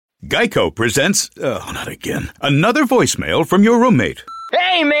Geico presents, not again, another voicemail from your roommate.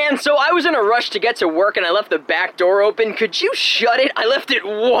 Hey, man, so I was in a rush to get to work and I left the back door open. Could you shut it? I left it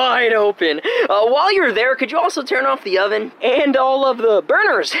wide open. While you're there, could you also turn off the oven? And all of the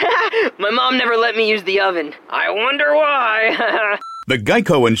burners. My mom never let me use the oven. I wonder why. The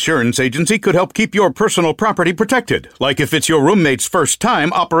Geico Insurance Agency could help keep your personal property protected, like if it's your roommate's first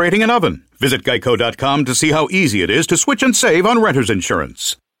time operating an oven. Visit geico.com to see how easy it is to switch and save on renter's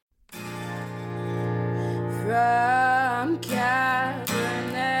insurance. From Cabernet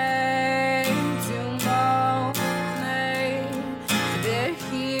to Monet, they're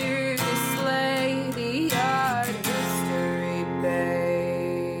here to slay the art history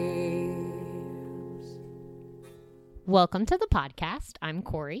babes. Welcome to the podcast. I'm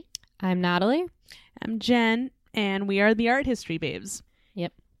Corey. I'm Natalie. I'm Jen, and we are the Art History Babes.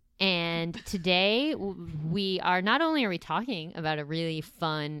 Yep. And today we are not only are we talking about a really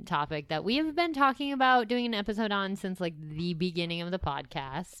fun topic that we have been talking about doing an episode on since like the beginning of the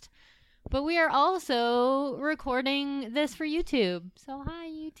podcast, but we are also recording this for YouTube. So hi,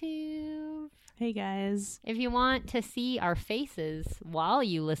 YouTube. Hey, guys. If you want to see our faces while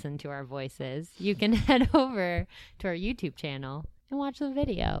you listen to our voices, you can head over to our YouTube channel and watch the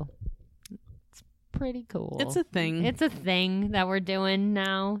video. Pretty cool. It's a thing. It's a thing that we're doing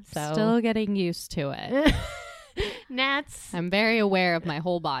now. So Still getting used to it. Nats. I'm very aware of my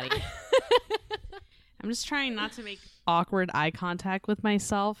whole body. I'm just trying not to make awkward eye contact with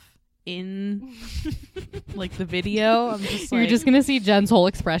myself in like the video. I'm just You're like, just going to see Jen's whole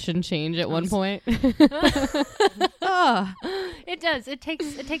expression change at one point. It does. It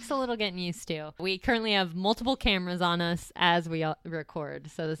takes a little getting used to. We currently have multiple cameras on us as we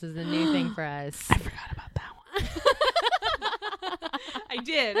record, so this is a new thing for us. I forgot about that one. I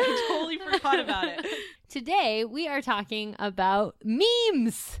did. I totally forgot about it. Today we are talking about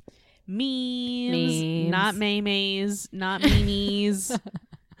memes. Memes. Not maymays, not meanies.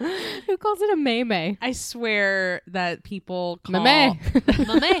 Who calls it a meme? I swear that people call... Meme.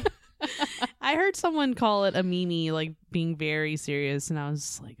 Mame. I heard someone call it a meme, like being very serious, and I was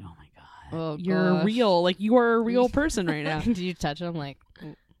just like, oh my god. Oh, You're gosh. real. Like, you are a real person right now. Did you touch him? Like,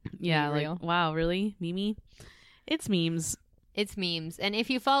 Yeah, Be real? like, wow, really? Mimi? It's memes. It's memes. And if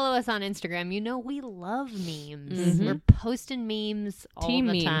you follow us on Instagram, you know we love memes. Mhm. We're posting memes all Team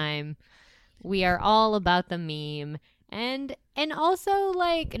the meme. time. We are all about the meme. And also,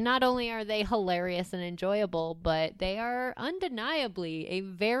 like, not only are they hilarious and enjoyable, but they are undeniably a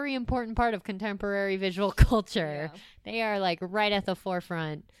very important part of contemporary visual culture. Yeah. They are, like, right at the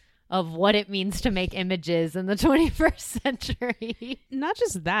forefront of what it means to make images in the 21st century. Not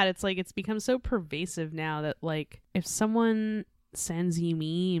just that, it's like it's become so pervasive now that, like, if someone sends you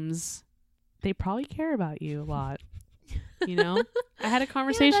memes, they probably care about you a lot. You know? I had a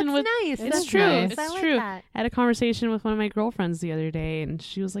conversation yeah, with... nice. It's That's true. nice. It's I like true. that. I had a conversation with one of my girlfriends the other day, and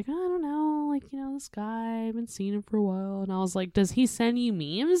she was like, I don't know, like, you know, this guy, I've been seeing him for a while. And I was like, does he send you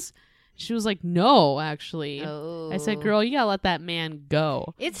memes? She was like, no, actually. I said, girl, you gotta let that man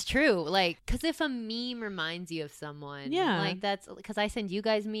go. It's true. Like, because if a meme reminds you of someone, Yeah. like that's because I send you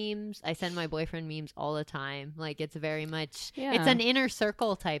guys memes. I send my boyfriend memes all the time. Like, it's very much, Yeah. it's an inner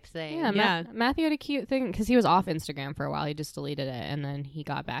circle type thing. Yeah, Yeah. Matthew had a cute thing because he was off Instagram for a while. He just deleted it, and then he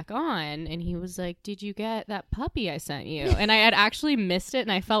got back on, and he was like, "Did you get that puppy I sent you?" And I had actually missed it,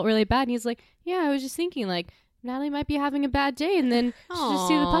 and I felt really bad. And he's like, "Yeah, I was just thinking like." Natalie might be having a bad day, and then she'll just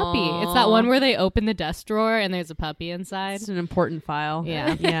see the puppy. It's that one where they open the desk drawer and there's a puppy inside. It's an important file.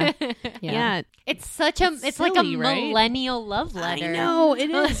 Yeah. Yeah. Yeah. Yeah. It's such a, it's like a silly, right? millennial love letter. I know,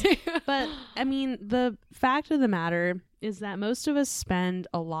 it is. But, I mean, the fact of the matter is that most of us spend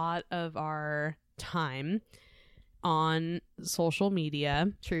a lot of our time on social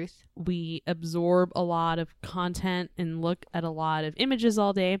media. Truth. We absorb a lot of content and look at a lot of images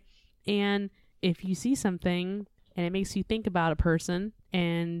all day. And if you see something and it makes you think about a person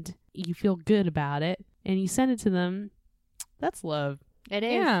and you feel good about it and you send it to them, that's love. It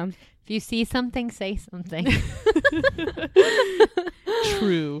is. Yeah. If you see something, say something.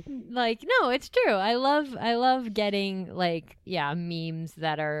 True. Like, no, it's true. I love getting, like, yeah, memes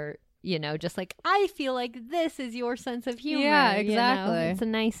that are, you know, just like, I feel like this is your sense of humor. Yeah, you know? exactly. It's a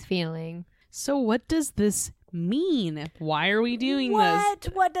nice feeling. So what does this mean? Why are we doing this?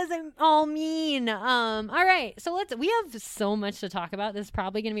 What does it all mean? All right. So we have so much to talk about. This is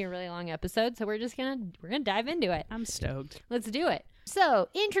probably going to be a really long episode, so we're going to dive into it. I'm stoked. Let's do it. So,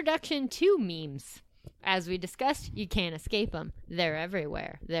 introduction to memes. As we discussed, you can't escape them. They're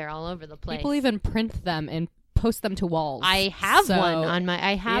everywhere. They're all over the place. People even print them and post them to walls. I have So- one on my.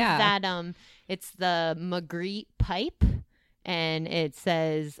 I have yeah. that. It's the Magritte pipe. and it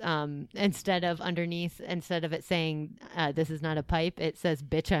says instead of it saying this is not a pipe, it says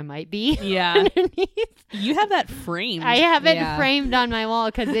bitch I might be. Yeah. Underneath. You have that framed. I have it Yeah. framed on my wall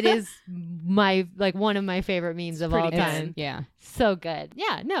because it is one of my favorite memes of all pretty good. time. Yeah. So good.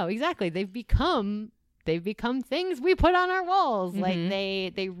 Yeah, no, exactly. They've become things we put on our walls. Like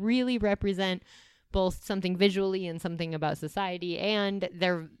they really represent both something visually and something about society, and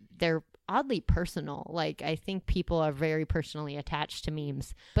they're oddly personal. Like, I think people are very personally attached to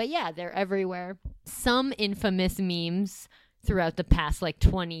memes. But yeah, they're everywhere. Some infamous memes throughout the past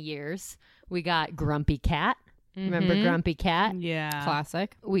 20 years. We got Grumpy Cat. Remember Grumpy Cat? Yeah.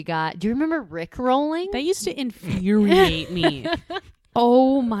 Classic. We got, do you remember Rick rolling? That used to infuriate me.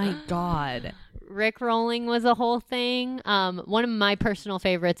 Oh my God. Rick rolling was a whole thing. One of my personal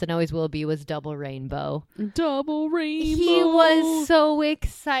favorites and always will be was Double Rainbow. Double rainbow. He was so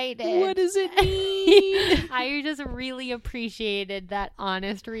excited. What does it mean? I just really appreciated that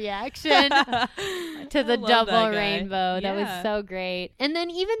honest reaction to the love double that guy. rainbow. That was Yeah. so great. And then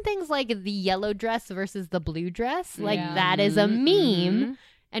even things like the yellow dress versus the blue dress, Yeah. that is a meme. Mhm.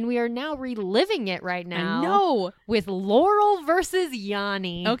 And we are now reliving it right now. I know. With Laurel versus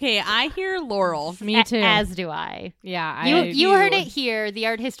Yanni. Okay, I hear Laurel. Me too. As do I. Yeah. You heard it here. The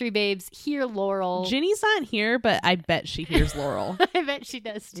Art History Babes hear Laurel. Ginny's not here, but I bet she hears Laurel. I bet she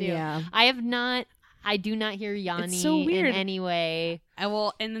does too. Yeah. I do not hear Yanni so weird. in any way.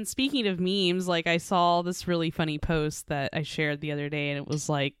 And then speaking of memes, I saw this really funny post that I shared the other day, and it was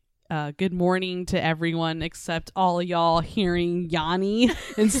like, good morning to everyone except all of y'all hearing Yanni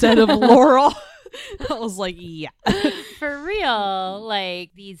instead of Laurel. I was like, yeah. For real,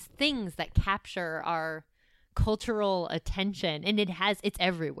 these things that capture our cultural attention, and it's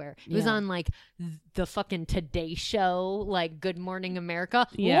everywhere. It was Yeah. on the fucking Today Show, Good Morning America.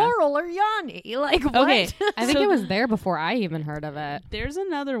 Yeah. Laurel or Yanni? What? Okay. I think So- it was there before I even heard of it. There's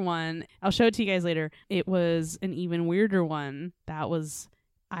another one. I'll show it to you guys later. It was an even weirder one that was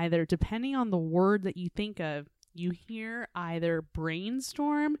either, depending on the word that you think of, you hear either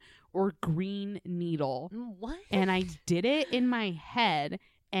brainstorm or green needle. What? And I did it in my head,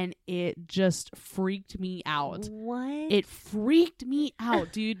 and it just freaked me out. What? It freaked me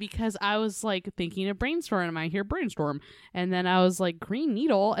out, dude, because I was thinking of brainstorm, and I hear brainstorm, and then I was like, green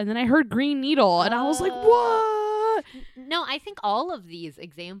needle, and then I heard green needle, and I was like, what? No, I think all of these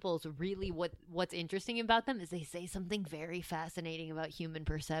examples really what's interesting about them is they say something very fascinating about human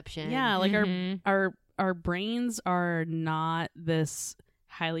perception. Yeah, Mhm. our brains are not this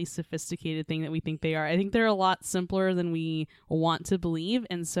highly sophisticated thing that we think they are. I think they're a lot simpler than we want to believe,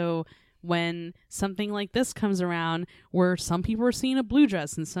 and so when something like this comes around, where some people are seeing a blue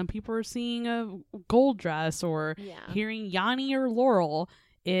dress and some people are seeing a gold dress, or Yeah. hearing Yanni or Laurel,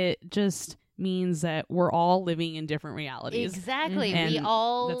 it just means that we're all living in different realities. Exactly. And We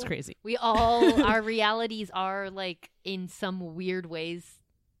all that's crazy. our realities are in some weird ways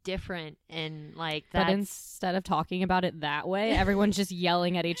different, and But that's instead of talking about it that way, everyone's just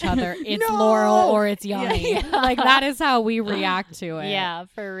yelling at each other. It's No! Laurel or it's Yanni. Yeah. That is how we react to it. yeah,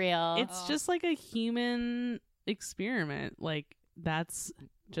 for real. It's just like a human experiment. That's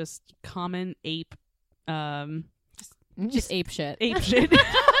just common ape Just ape shit. ape shit.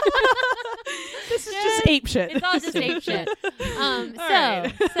 This is just ape shit. It's all just ape shit. All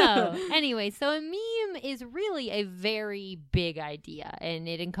right. So a meme is really a very big idea, and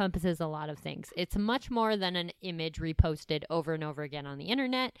it encompasses a lot of things. It's much more than an image reposted over and over again on the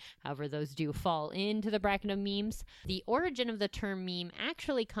internet. However, those do fall into the bracket of memes. The origin of the term meme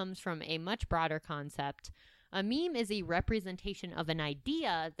actually comes from a much broader concept. A meme is a representation of an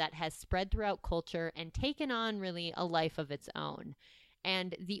idea that has spread throughout culture and taken on really a life of its own.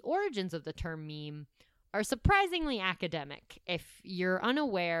 And the origins of the term meme are surprisingly academic. If you're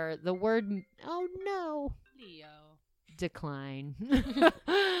unaware, the word decline.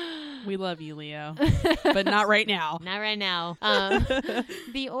 We love you, Leo, but not right now. Not right now.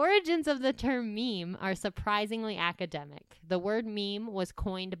 The origins of the term meme are surprisingly academic. The word meme was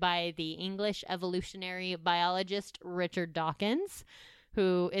coined by the English evolutionary biologist Richard Dawkins,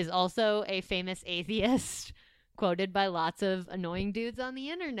 who is also a famous atheist, quoted by lots of annoying dudes on the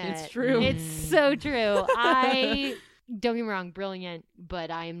internet. It's true. It's so true. Don't get me wrong, brilliant,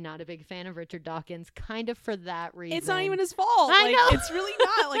 but I am not a big fan of Richard Dawkins, kind of for that reason. It's not even his fault. I know. It's really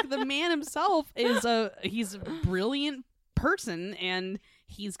not. The man himself he's a brilliant person, and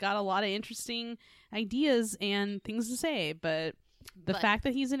he's got a lot of interesting ideas and things to say, but The But- fact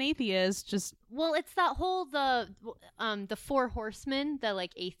that he's an atheist just Well, it's that whole the Four Horsemen, the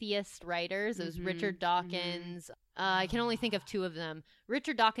like atheist writers. It was Mhm, Richard Dawkins. I can only think of two of them: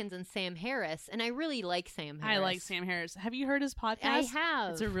 Richard Dawkins and Sam Harris. And I really like Sam Harris. I like Sam Harris. Have you heard his podcast? I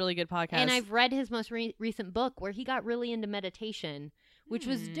have. It's a really good podcast. And I've read his most recent book where he got really into meditation, which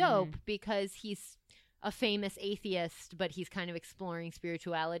was dope because he's a famous atheist, but he's kind of exploring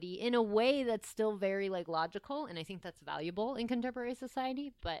spirituality in a way that's still very like logical, and I think that's valuable in contemporary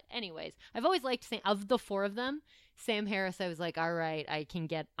society. But anyways, I've always liked of the four of them, Sam Harris, I was like, all right, I can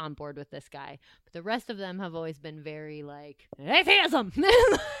get on board with this guy. But the rest of them have always been very like atheism.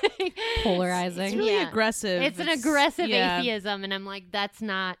 Polarizing. it's really aggressive. It's an aggressive yeah. atheism, and I'm like, that's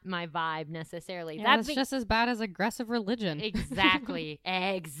not my vibe necessarily. Yeah, That's that's just as bad as aggressive religion. exactly.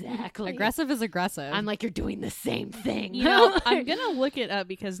 Aggressive is aggressive. I'm like, you're doing the same thing. You know, I'm gonna look it up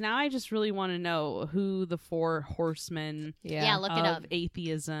because now I just really want to know who the four horsemen Yeah, look it of up.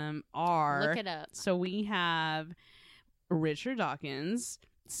 atheism are. Look it up. So we have Richard Dawkins,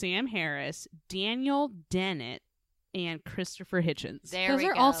 Sam Harris, Daniel Dennett, and Christopher Hitchens. There Those we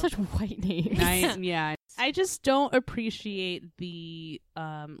are go. all such white names. I just don't appreciate the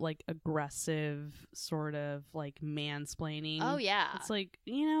like aggressive sort of like mansplaining. Oh yeah. It's like,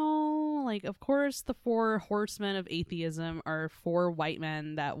 you know, like of course the four horsemen of atheism are four white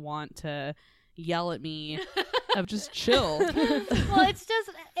men that want to yell at me of just chill. Well, it's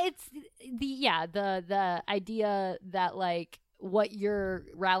the idea that like what you're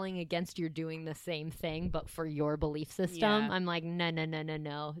rallying against, you're doing the same thing, but for your belief system. Yeah. I'm like,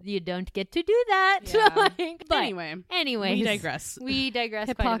 no, you don't get to do that. Yeah. Like, but Anyway, anyways, we digress. We digress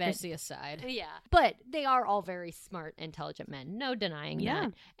quite a bit. Hypocrisy aside. Yeah, but they are all very smart, intelligent men. No denying Yeah.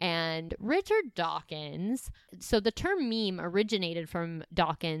 that. And Richard Dawkins, so the term meme originated from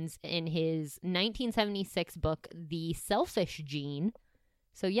Dawkins in his 1976 book, The Selfish Gene.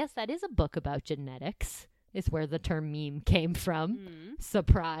 So yes, that is a book about genetics. Is where the term meme came from.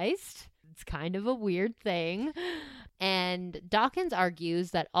 Surprised? It's kind of a weird thing. And Dawkins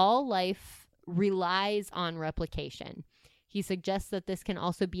argues that all life relies on replication. He suggests that this can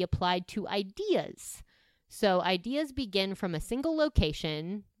also be applied to ideas. So ideas begin from a single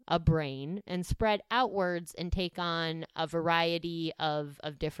location, a brain, and spread outwards and take on a variety of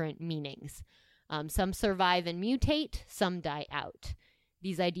different meanings. Some survive and mutate, some die out.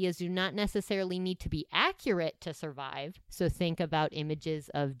 These ideas do not necessarily need to be accurate to survive. So think about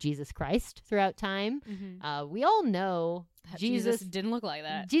images of Jesus Christ throughout time. We all know Jesus didn't look like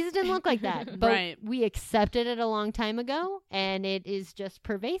that. Jesus didn't look like that, but Right. we accepted it a long time ago, and it is just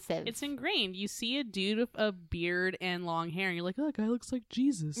pervasive. It's ingrained. You see a dude with a beard and long hair, and you're like, oh, that guy looks like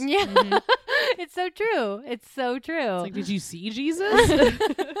Jesus. yeah, it's so true. It's so true. It's like, did you see Jesus?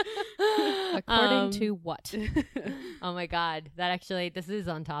 According to what? Oh my God. This is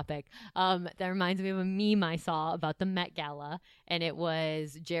on topic. That reminds me of a meme I saw about the Met Gala, and it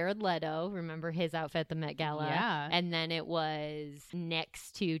was Jared Leto. Remember his outfit at the Met Gala? Yeah. And then it was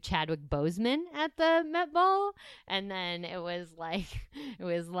next to Chadwick Boseman at the Met Ball. And then it was like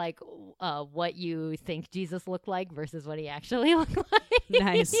what you think Jesus looked like versus what he actually looked like.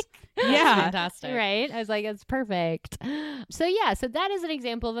 Nice. That's Yeah. fantastic. Right? I was like, it's perfect. So that is an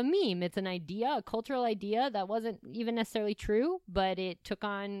example of a meme. It's an idea, a cultural idea that wasn't even necessarily true, but it took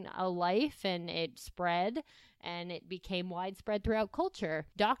on a life and it spread and it became widespread throughout culture.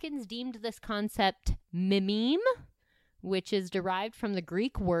 Dawkins deemed this concept mimeme, which is derived from the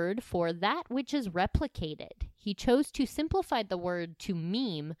Greek word for that which is replicated. He chose to simplify the word to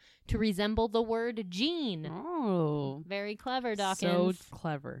meme to resemble the word gene. Oh. Very clever, Dawkins. So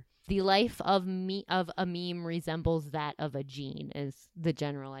clever. The life of a meme resembles that of a gene is the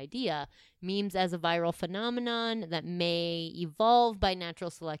general idea. Memes as a viral phenomenon that may evolve by natural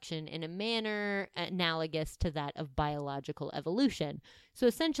selection in a manner analogous to that of biological evolution. So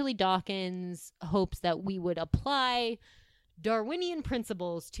essentially Dawkins hopes that we would apply Darwinian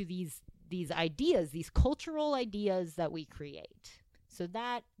principles to these ideas, these cultural ideas that we create. So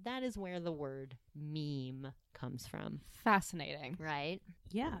that is where the word meme comes from. Fascinating. Right?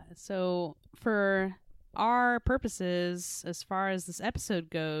 Yeah. So for our purposes, as far as this episode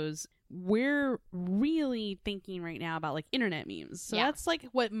goes, we're really thinking right now about like internet memes. So Yeah. that's like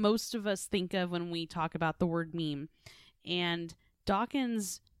what most of us think of when we talk about the word meme. And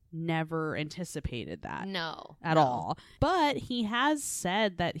Dawkins never anticipated that. No. At all. But he has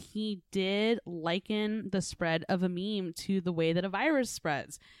said that he did liken the spread of a meme to the way that a virus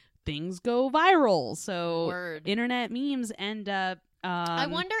spreads. Things go viral. So Word. internet memes end up I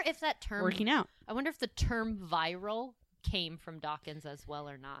wonder if that term working out. I wonder if the term viral came from Dawkins as well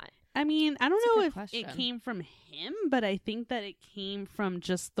or not. I mean, I don't That's a know good if question. it came from him, but I think that it came from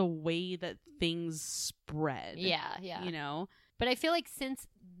just the way that things spread. Yeah, yeah. You know? But I feel like since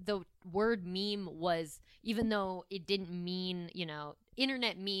the word meme was, even though it didn't mean,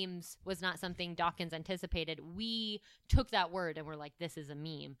 internet memes was not something Dawkins anticipated, we took that word and we're like, this is a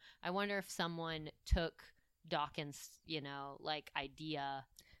meme. I wonder if someone took Dawkins, idea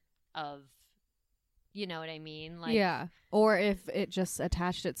of, you know what I mean? Yeah. Or if it just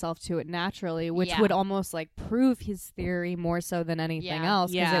attached itself to it naturally, which Yeah. would almost prove his theory more so than anything Yeah.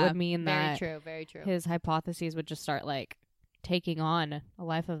 else. Because it Yeah. would mean Very that true, very true. his hypotheses would just start taking on a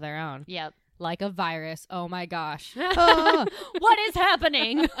life of their own. Yep. Like a virus. Oh my gosh. What is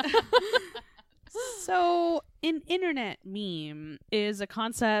happening? So, an internet meme is a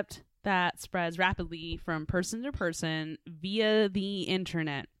concept that spreads rapidly from person to person via the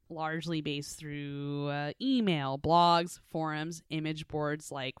internet, largely based through email, blogs, forums, image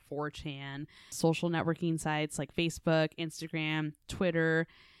boards like 4chan, social networking sites like Facebook, Instagram, Twitter,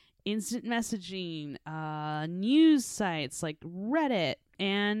 instant messaging, news sites like Reddit,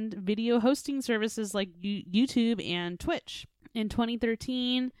 and video hosting services like YouTube and Twitch. In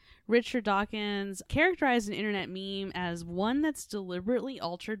 2013, Richard Dawkins characterized an internet meme as one that's deliberately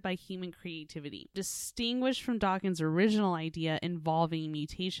altered by human creativity, distinguished from Dawkins' original idea involving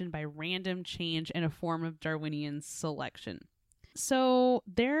mutation by random change and a form of Darwinian selection. So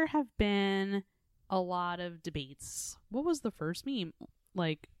there have been a lot of debates. What was the first meme?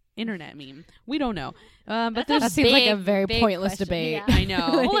 Internet meme. We don't know. But there's That seems like a big, very big pointless question. debate. Yeah. I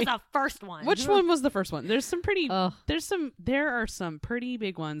know. What was the first one? Which one was the first one? There's some pretty Ugh. there are some pretty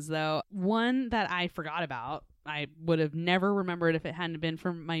big ones though. One that I forgot about. I would have never remembered if it hadn't been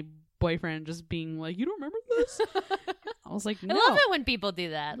for my boyfriend just being like, "You don't remember this?" I was like, "No." I love it when people do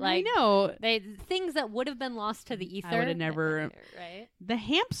that. I know. Things that would have been lost to the ether. I would have never. Right? The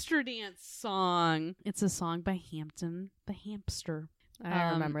Hamster Dance song. It's a song by Hampton the Hamster.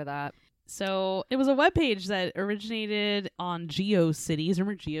 I remember that. So it was a webpage that originated on GeoCities.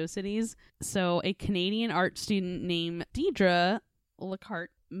 Remember GeoCities? So a Canadian art student named Deidre Lacarte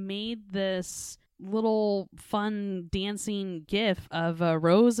made this little fun dancing gif of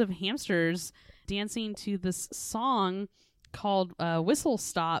rows of hamsters dancing to this song called Whistle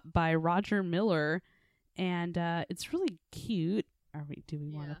Stop by Roger Miller. And it's really cute. Do we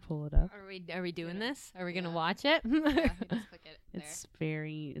want to pull it up? Are we doing this? Are we gonna watch it? It's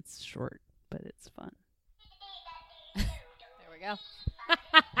short, but it's fun. There we go.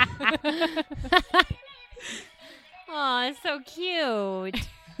 Oh, it's so cute.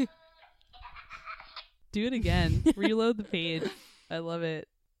 Do it again. Reload the page. I love it.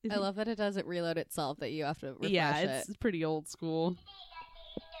 I love that it doesn't reload itself, that you have to refresh Yeah, it. it's pretty old school.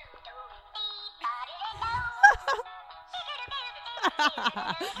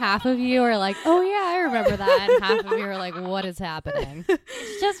 Half of you are like, oh yeah, I remember that. And half of you are like, what is happening?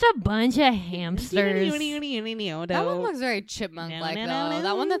 It's just a bunch of hamsters. That one looks very chipmunk-like, No, no, though. no, no.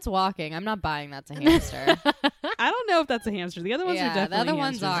 That one that's walking, I'm not buying that's a hamster. I don't know if that's a hamster. The other ones are yeah, definitely the other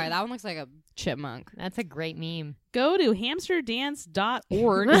ones hamsters. are. That one looks like a chipmunk. That's a great meme. Go to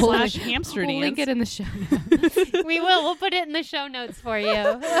hamsterdance.org/hamsterdance. We'll link it in the show notes. We will. We'll put it in the show notes for you.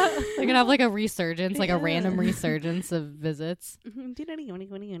 They're gonna have a resurgence, a random resurgence of visits.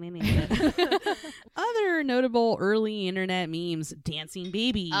 Other notable early internet memes: Dancing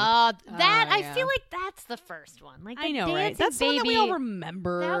Baby. I yeah. feel like that's the first one. Like I the know, right? Dancing That's the one that we Baby, all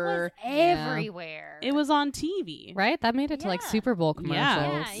remember. That was everywhere. It was on TV. Right? That made it to Yeah. Super Bowl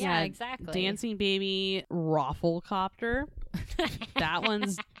commercials. Yeah, exactly. Dancing Baby, Rafflecopter. That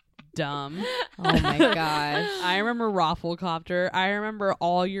one's dumb. Oh my gosh. I remember Rafflecopter. I remember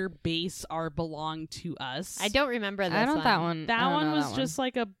All Your Base Are Belong to Us. I don't remember this I don't one. that one. I That don't one know was that just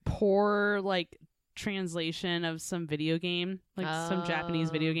a poor translation of some video game, some Japanese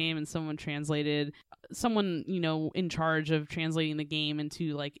video game, and someone in charge of translating the game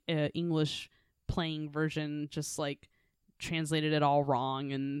into English playing version just translated it all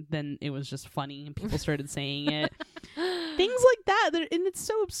wrong, and then it was just funny and people started saying it. Things like that, and it's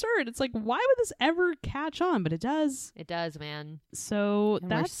so absurd. It's like, why would this ever catch on? But it does. It does, man. So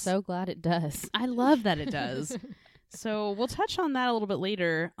And we're that's so glad it does. I love that it does. So we'll touch on that a little bit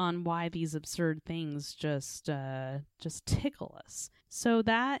later on why these absurd things just tickle us. So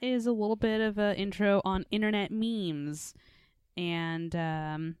that is a little bit of an intro on internet memes, and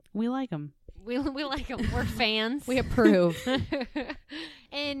we like them. We like them. We're fans. We approve.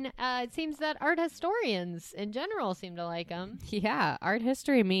 And it seems that art historians in general seem to like them. Yeah, art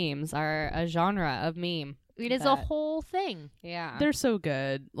history memes are a genre of meme. It is a that- whole thing. Yeah. They're so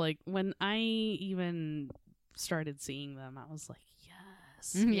good. Like when I even started seeing them, I was like,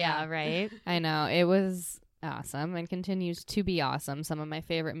 yes. Yeah, right. I know. It was awesome and continues to be awesome. Some of my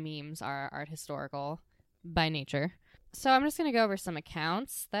favorite memes are art historical by nature. So I'm just going to go over some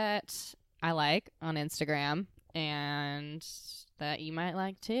accounts that I like on Instagram and that you might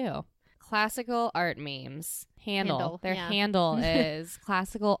like too. Classical art memes. Handle, Their yeah. handle is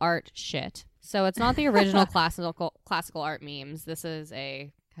classical art shit. So it's not the original classical art memes. This is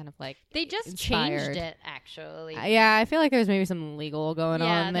a kind of like They just inspired. changed it, actually. yeah, I feel like there's maybe some legal going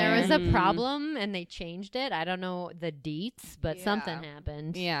on there. there was a Mhm. problem, and they changed it. I don't know the deets, but Yeah. something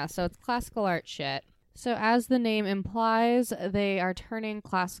happened. Yeah, so it's classical art shit. So as the name implies, they are turning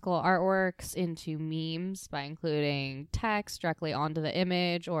classical artworks into memes by including text directly onto the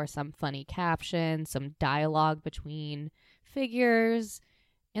image or some funny caption, some dialogue between figures.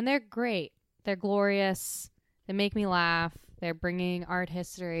 And they're great. They're glorious. They make me laugh. They're bringing art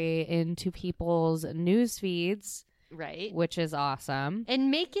history into people's news feeds, Right. which is awesome. And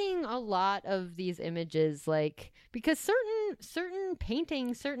making a lot of these images, like, because certain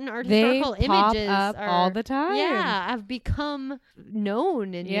paintings, certain art They historical pop images up are all the time. Yeah, have become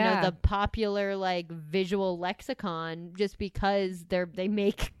known in Yeah. the popular like visual lexicon just because they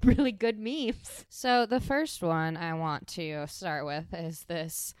make really good memes. So the first one I want to start with is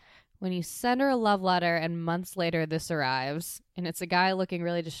this. When you send her a love letter and months later this arrives, and it's a guy looking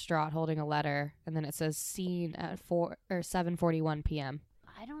really distraught holding a letter, and then it says seen at 7:41 p.m.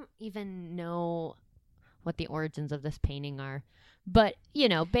 I don't even know what the origins of this painting are. But,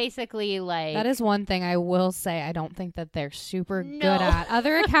 basically like That is one thing I will say I don't think that they're super No. good at.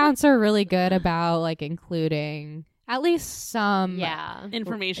 Other accounts are really good about like including at least some yeah.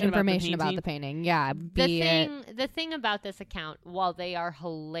 Information about the painting. Yeah, The thing about this account, while they are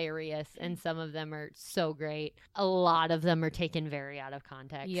hilarious and some of them are so great, a lot of them are taken very out of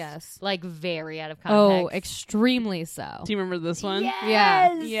context. Yes. Like very out of Oh, context. extremely so. Do you remember this one?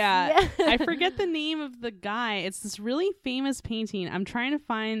 Yeah. Yeah. I forget the name of the guy. It's this really famous painting. I'm trying to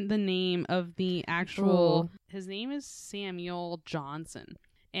find the name of the actual. His name is Samuel Johnson.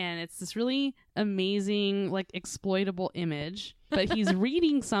 And it's this really amazing, like, exploitable image. But he's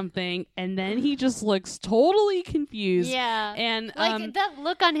reading something, and then he just looks totally confused. Yeah. And Like that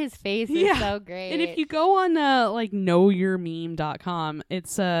look on his face is yeah. so great. And if you go on like knowyourmeme.com,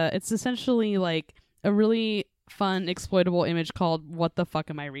 it's essentially like a really fun exploitable image called "What the fuck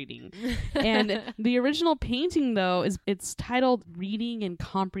am I reading?" And the original painting though it's titled "Reading and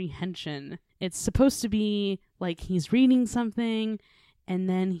Comprehension." It's supposed to be like he's reading something and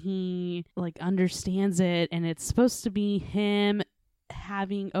then he like understands it, and it's supposed to be him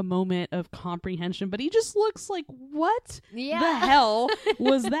having a moment of comprehension, but he just looks like, what yeah. the hell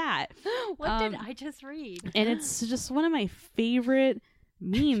was that? What did I just read? And it's just one of my favorite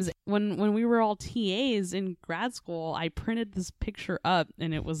memes. When we were all TAs in grad school, I printed this picture up,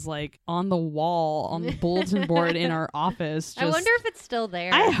 and it was like on the wall on the bulletin board in our office. I wonder if it's still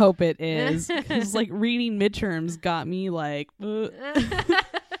there. I hope it is, because like reading midterms got me like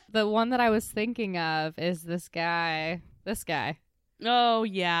The one that I was thinking of is this guy. oh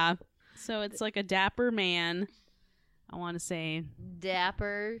yeah. So it's like a dapper man, I want to say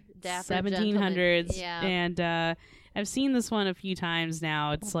Dapper 1700s. gentleman. Yeah. And I've seen this one a few times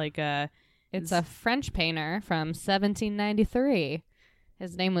now. It's like It's a French painter from 1793.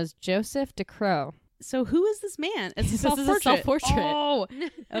 His name was Joseph de Croix. so who is this man? It's a This is a self-portrait. self-portrait. Oh,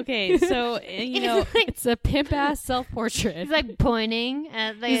 okay. So It's a pimp ass self-portrait. He's like pointing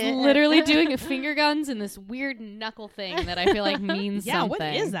at the. He's literally doing finger guns and this weird knuckle thing that I feel like means yeah, something.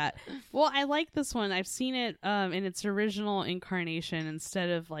 what is that? Well, I like this one. I've seen it in its original incarnation instead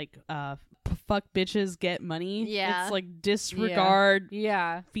of like fuck bitches get money. Yeah. It's like disregard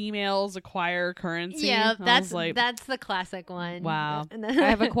Yeah. females acquire currency. Yeah, I that's was like, that's the classic one. Wow. I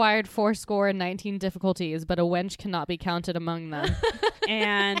have acquired 419 difficulties, but a wench cannot be counted among them.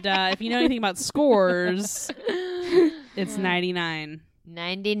 and if you know anything about scores, it's 99.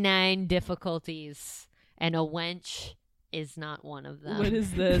 99 difficulties, and a wench is not one of them. What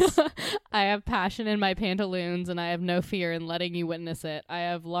is this? I have passion in my pantaloons, and I have no fear in letting you witness it. I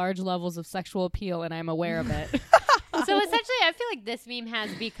have large levels of sexual appeal, and I'm aware of it. So essentially, I feel like this meme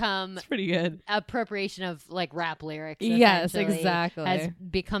has become It's pretty good. appropriation of like rap lyrics. Yes, essentially, exactly. Has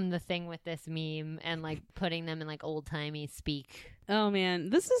become the thing with this meme, and like putting them in like old timey speak. Oh man,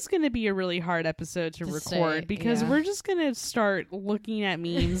 this is going to be a really hard episode to record say, because yeah. we're just going to start looking at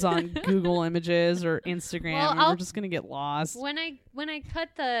memes on Google Images or Instagram, Well, and I'll- we're just going to get lost. When I cut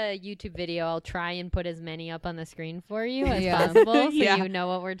the YouTube video, I'll try and put as many up on the screen for you as Yeah. possible, so Yeah. you know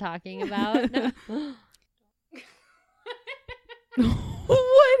what we're talking about.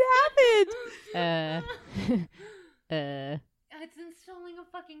 What happened? It's installing a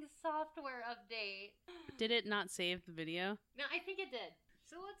fucking software update. Did it not save the video? No, I think it did.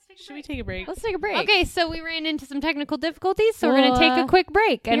 So let's take a Should we take a break? Let's take a break. Okay, so we ran into some technical difficulties, so we're We'll, going to take a quick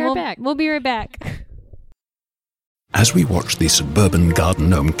break. be And right we'll, back. we'll be right back. As we watch the suburban garden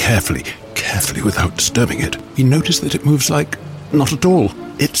gnome carefully without disturbing it, we notice that it moves like not at all.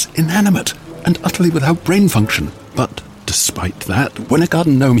 It's inanimate and utterly without brain function. But despite that, when a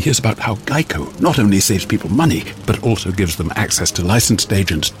garden gnome hears about how Geico not only saves people money, but also gives them access to licensed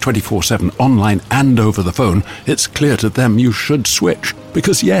agents 24/7 online and over the phone, it's clear to them you should switch.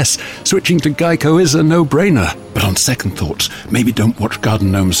 Because yes, switching to Geico is a no-brainer. But on second thoughts, maybe don't watch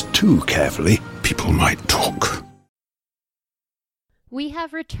garden gnomes too carefully. People might talk. We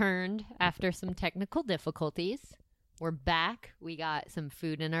have returned after some technical difficulties. We're back. We got some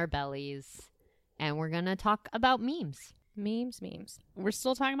food in our bellies. And we're going to talk about memes. Memes. We're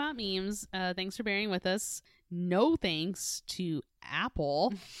still talking about memes. Thanks for bearing with us. No thanks to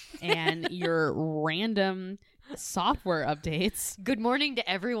Apple and your random software updates. Good morning to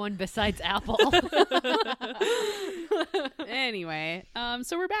everyone besides Apple. Anyway,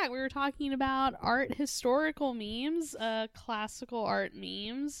 so we're back. We were talking about art historical memes, classical art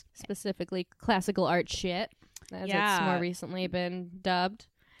memes. Specifically, classical art shit, as it's Yeah. more recently been dubbed.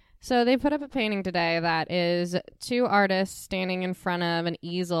 So they put up a painting today that is two artists standing in front of an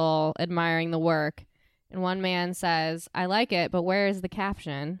easel admiring the work. And one man says, "I like it, but where is the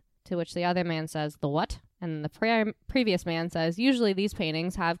caption?" To which the other man says, "The what?" And the previous man says, "Usually these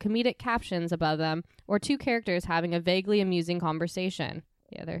paintings have comedic captions above them or two characters having a vaguely amusing conversation."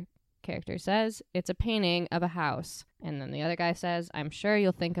 The other character says, "It's a painting of a house." And then the other guy says, "I'm sure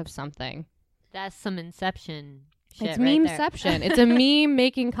you'll think of something." That's some Inception shit It's right there. memeception. It's a meme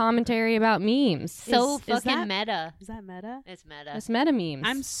making commentary about memes. So Is fucking that- meta. Is that meta? It's meta. It's meta memes.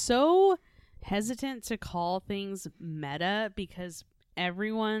 I'm so hesitant to call things meta because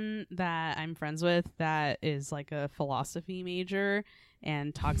everyone that I'm friends with that is like a philosophy major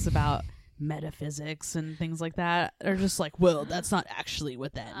and talks about metaphysics and things like that are just like, well, that's not actually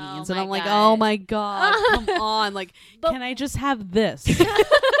what that Oh means. And my I'm like, God. oh my God, come on. Like, But- can I just have this?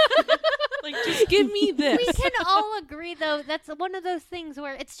 Like, just give me this. We can all agree, though, that's one of those things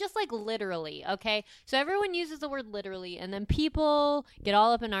where it's just like literally, okay? So everyone uses the word literally, and then people get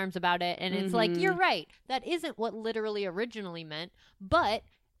all up in arms about it, and it's like, you're right. That isn't what literally originally meant, but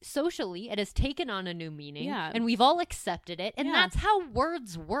socially, it has taken on a new meaning, Yeah. and we've all accepted it, and Yeah. that's how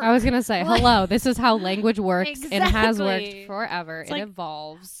words work. I was gonna say, Like- hello. This is how language works. It has worked Exactly. forever. It's It like-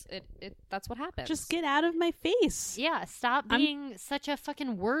 evolves. It that's what happens. Just get out of my face. Yeah, stop I'm- being such a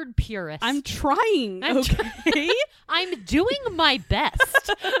fucking word purist. I'm trying, I'm okay? I'm doing my best.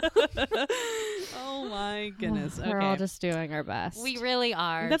 Oh my goodness. Okay. We're all just doing our best. We really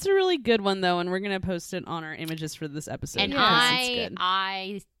are. That's a really good one though, and we're gonna post it on our images for this episode. and because it's good.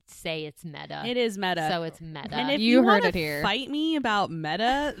 I say it's meta. It is meta. So it's meta. and if You you, heard want it to here. fight me about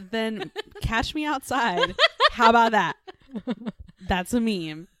meta, then catch me outside. How about that? That's a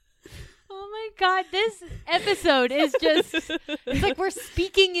meme. Oh my god, this episode is just it's like we're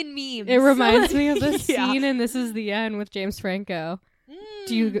speaking in memes. It reminds me of the Yeah. scene in This Is the End with James Franco.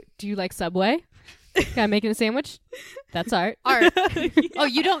 Mm. Do you like Subway? Can I make a sandwich? That's art. art. Oh,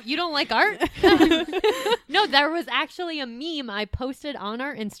 you don't like art? No, there was actually a meme I posted on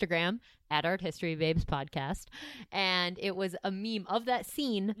our Instagram at Art History Babes podcast, and it was a meme of that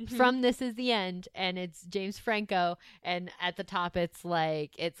scene from This Is the End, and it's James Franco, and at the top it's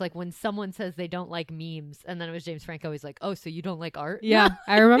like when someone says they don't like memes, and then it was James Franco. He's like, "Oh, so you don't like art?" Yeah,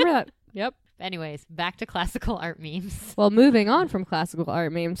 I remember that. Yep. Anyways, back to classical art memes. Well, moving on from classical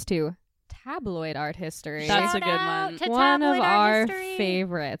art memes to tabloid art history. That's a Shout good out one. to one of tabloid art our history.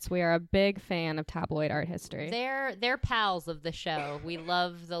 favorites. We are a big fan of tabloid art history. They're pals of the show. We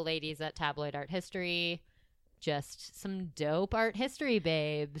love the ladies at Tabloid Art History. Just some dope art history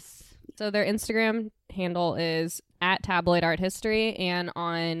babes. So their Instagram handle is at tabloid art history, and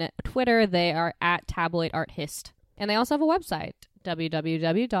on Twitter they are at tabloid art hist. And they also have a website,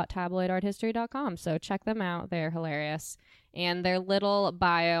 www.tabloidarthistory.com. So check them out. They're hilarious. And their little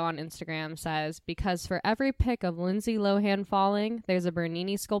bio on Instagram says, because for every pic of Lindsay Lohan falling, there's a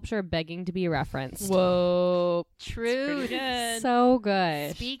Bernini sculpture begging to be referenced. Whoa. Truth. Good. So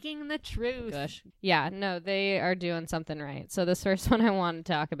good. Speaking the truth. Gosh. Yeah, no, they are doing something right. So this first one I want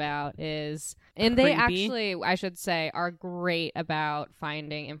to talk about is, and they Creepy. actually, I should say, are great about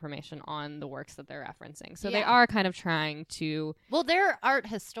finding information on the works that they're referencing. So they Yeah. are kind of trying to, Well, they're art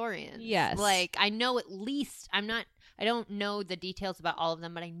historians. Yes. Like, I know at least, I don't know the details about all of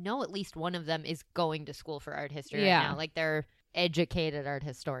them, but I know at least one of them is going to school for art history Yeah. right now. Like, they're educated art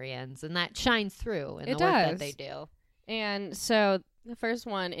historians, and that shines through in It the work that does. they do. And so the first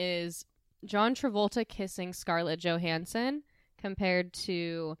one is John Travolta kissing Scarlett Johansson compared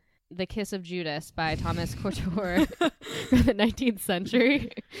to The Kiss of Judas by Thomas Couture from the 19th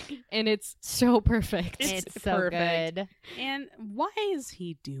century. And it's so perfect. It's so perfect. good. And why is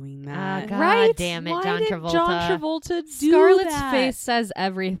he doing Oh, that? God Right? damn it, Why John did Travolta. John Travolta do Scarlett's that? face says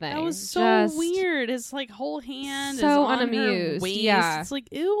everything. That was so Just weird. His like whole hand so is on her unamused, waist. yeah. It's like,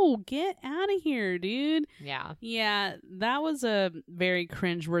 ew, get out of here, dude. Yeah. Yeah, that was a very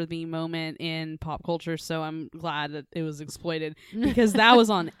cringeworthy moment in pop culture, so I'm glad that it was exploited because that was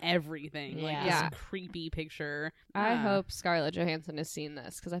on everything. Like Yeah. this creepy picture. I hope Scarlett Johansson has seen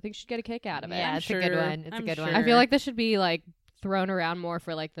this because I think she'd get a kick out of it. Yeah, I'm it's a good sure. one. It's a I'm good one. sure. I feel like this should be like thrown around more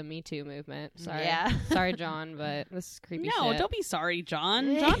for like the Me Too movement. Sorry. Yeah. Sorry, John, but this is creepy No, shit. don't be sorry, John.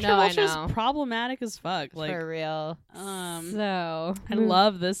 John No, I Travolta's know. problematic as fuck. Like, For real. So I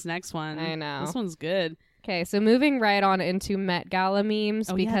love this next one. I know. This one's good. Okay, so moving right on into Met Gala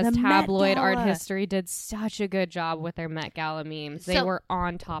memes Oh, yeah, because the Met tabloid art Gala. history did such a good job with their Met Gala memes. They So- were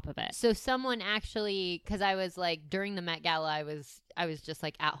on top of it. So someone actually, because I was like during the Met Gala, I was just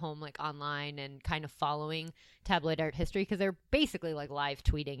like at home, like online, and kind of following tabloid art history because they're basically like live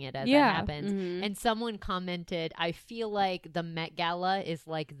tweeting it as it happens. Mhm. And someone commented, "I feel like the Met Gala is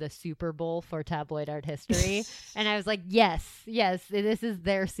like the Super Bowl for tabloid art history," and I was like, "Yes, this is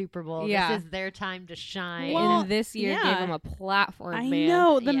their Super Bowl. Yeah. This is their time to shine." Well, And this year yeah. gave them a platform, I man.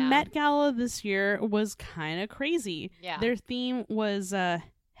 know the Yeah. Met Gala this year was kind of crazy. Yeah. Their theme was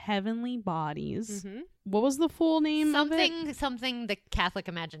heavenly bodies. Mhm. What was the full name of it? something the Catholic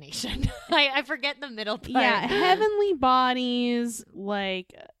imagination. I forget the middle part. Yeah, heavenly bodies,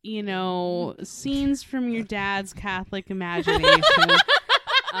 like, you know, scenes from your dad's Catholic imagination.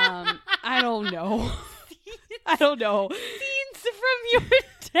 I don't know. I don't know. Scenes from your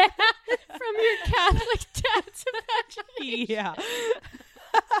dad, from your Catholic dad's imagination. Yeah.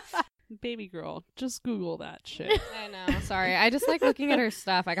 Baby girl, just Google that shit. I know. Sorry. I just like looking at her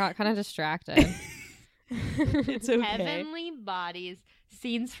stuff. I got kind of distracted. It's okay. Heavenly bodies,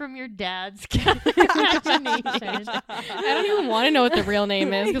 scenes from your dad's Catholic imagination. I don't even want to know what the real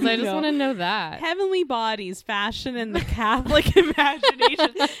name is because I just No. want to know that. Heavenly bodies, fashion in the Catholic imagination.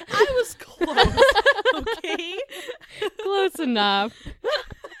 I was close. Okay. Close enough.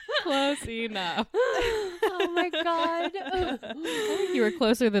 Close enough. Oh my god. I think you were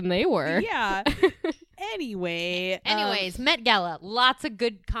closer than they were. Yeah. Anyway. Anyways, Met Gala. Lots of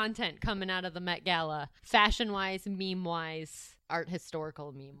good content coming out of the Met Gala. Fashion-wise, meme-wise, art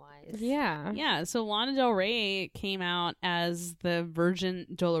historical meme-wise. Yeah. Yeah, so Lana Del Rey came out as the Virgin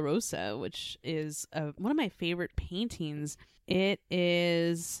Dolorosa, which is one of my favorite paintings. It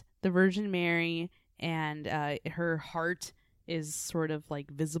is the Virgin Mary, and her heart is sort of like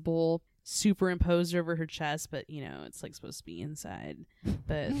visible, superimposed over her chest, but you know, it's like supposed to be inside.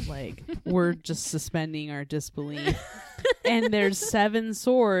 But like, we're just suspending our disbelief. And there's 7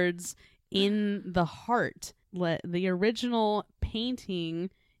 swords in the heart. The original painting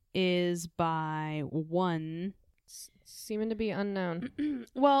is by one. Seeming to be unknown.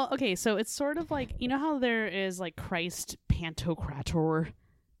 Well, okay, so it's sort of like, you know how there is like Christ Pantocrator.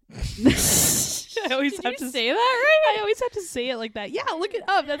 I always have to say that right? I always have to say it like that. Yeah, look it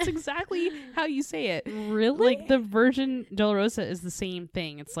up. That's exactly how you say it. Really? Like the Virgin Dolorosa is the same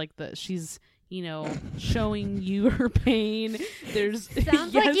thing. It's like she's, you know, showing you her pain. There's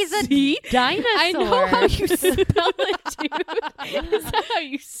Sounds like he's a see? dinosaur. I know how you spell it, dude. Is that how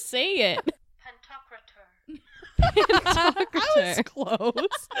you say it? I was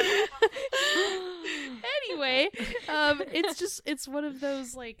close. Anyway, it's one of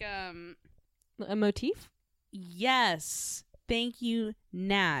those like A motif? yes. Thank you,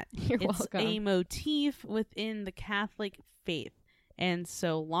 Nat. You're It's welcome. a motif within the Catholic faith. And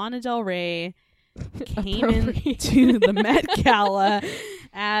so Lana Del Rey came into the Met Gala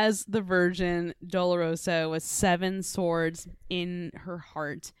as the Virgin Dolorosa with 7 swords in her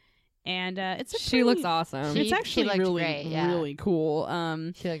heart. And She looks awesome. It's She actually looked really, great, yeah. really cool.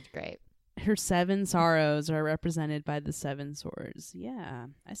 She looked great. Her 7 sorrows are represented by the 7 swords. Yeah,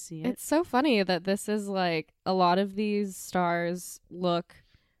 I see it. It's so funny that this is like a lot of these stars look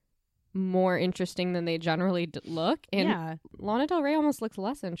more interesting than they generally look, and yeah. Lana Del Rey almost looks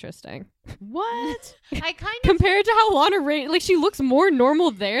less interesting What? I kind of compared to how Lana Rey, like, she looks more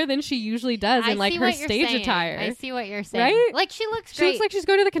normal there than she usually does in like see her what you're stage saying. attire. I see what you're saying. Right? Like she looks She great. looks like she's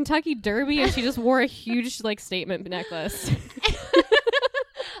going to the Kentucky Derby and she just wore a huge like statement necklace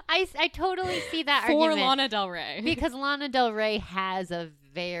I totally see that for argument Lana Del Rey. because Lana Del Rey has a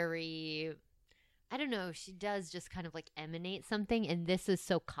very I don't know, she does just kind of like emanate something, and this is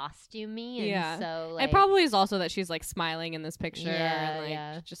so costumey and Yeah. so like It probably is also that she's like smiling in this picture. Yeah, and, like,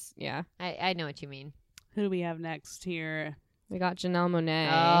 yeah. Just yeah. I know what you mean. Who do we have next here? We got Janelle Monáe.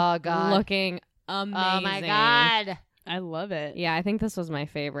 Oh, God. looking amazing. Oh my god. I love it. Yeah, I think this was my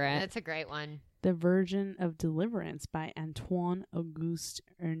favorite. That's a great one. The Virgin of Deliverance by Antoine Auguste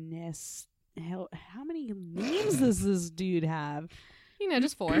Ernest. How many names does this dude have?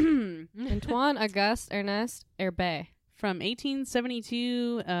 Just 4. Antoine Auguste Ernest Herbe. From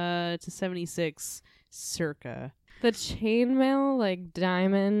 1872 to 76, circa. The chainmail, like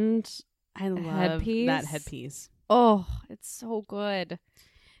diamond. I love Headpiece? that headpiece. Oh, it's so good.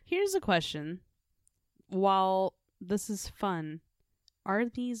 Here's a question. While this is fun, are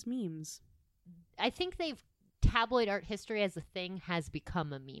these memes? I think tabloid art history as a thing has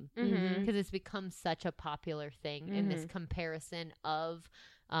become a meme Mm-hmm. because it's become such a popular thing, and this comparison of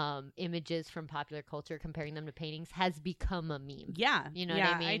images from popular culture, comparing them to paintings, has become a meme. Yeah. You know what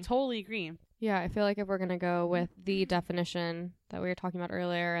yeah, I mean? I totally agree. Yeah, I feel like if we're going to go with the definition that we were talking about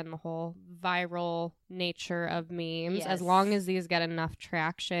earlier and the whole viral nature of memes, Yes. as long as these get enough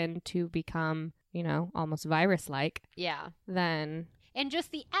traction to become, almost virus-like, Yeah. then And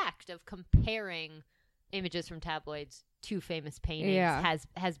just the act of comparing images from tabloids to famous paintings Yeah.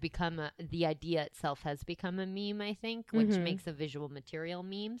 has become the idea itself has become a meme, I think, which Mhm. makes the visual material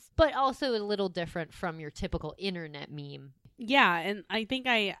memes, but also a little different from your typical internet meme. Yeah, and I think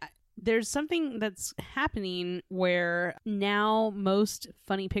there's something that's happening where now most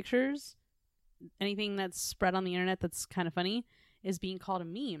funny pictures, anything that's spread on the internet that's kind of funny, is being called a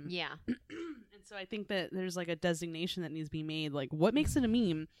meme. Yeah. And so I think that there's like a designation that needs to be made, like what makes it a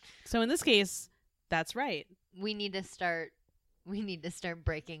meme? So in this case, that's right. We need to start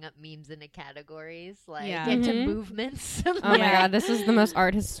breaking up memes into categories, like Yeah. into Mhm. movements. oh my god, this is the most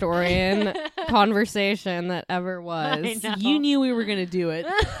art historian conversation that ever was. know. You knew we were going to do it.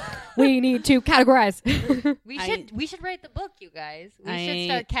 We need to categorize. We should write the book, you guys. We I- should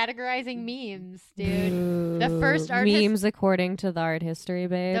start categorizing memes, dude. The first art memes according to the art history,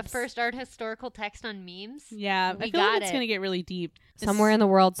 babes. The first art historical text on memes. Yeah, We I feel got like it's it. going to get really deep. Somewhere in the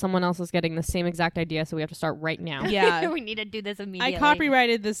world, someone else is getting the same exact idea, so we have to start right now. Yeah. We need to do this I immediately.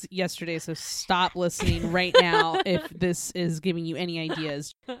 copyrighted this yesterday, so stop listening right now if this is giving you any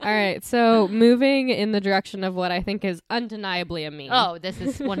ideas. All right, so moving in the direction of what I think is undeniably a meme. Oh, this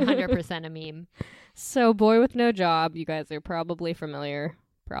is 100% a meme. So Boy With No Job, you guys are probably familiar.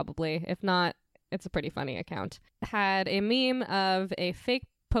 Probably. If not, it's a pretty funny account. Had a meme of a fake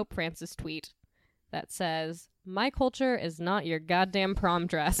Pope Francis tweet that says, "My culture is not your goddamn prom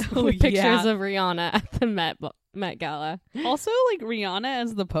dress," Oh, with pictures yeah. of Rihanna at the Met Gala. Also, like Rihanna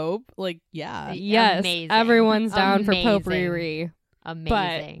as the Pope, like, yeah. Yes, Amazing. everyone's down for Amazing. Pope Riri.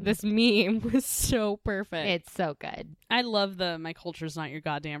 Amazing. But this meme was so perfect. It's so good. I love the "my culture's not your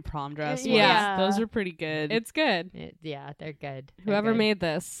goddamn prom dress" ones. Yeah. Those are pretty good. It's good. Yeah, they're good. They're Whoever good. made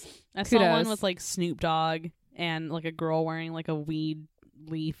this, I saw one kudos. with like Snoop Dogg and like a girl wearing like a weed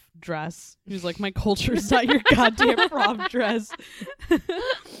leaf dress. Who's like, "My culture's not your goddamn prom dress."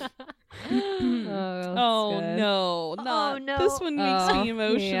 Oh good. no, not no. this one makes Oh, me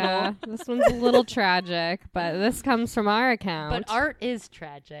emotional. Yeah, this one's a little tragic, but this comes from our account. But art is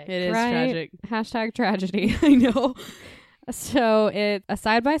tragic. It is Right? tragic. Hashtag tragedy. I know. So it's a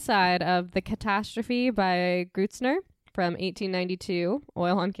side-by-side of The Catastrophe by Grutzner from 1892,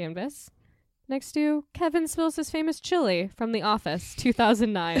 oil on canvas, next to Kevin spills his famous chili from The Office,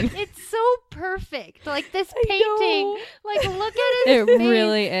 2009. It's so perfect. Like this painting. Like look at It his face.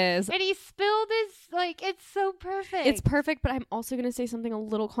 really is. And he spilled his it's so perfect. It's perfect, but I'm also going to say something a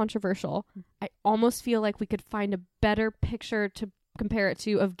little controversial. I almost feel like we could find a better picture to compare it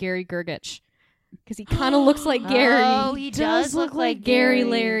to of Gary Gergich. Because he kind of looks like Gary. Oh, he does look like Gary, Gary.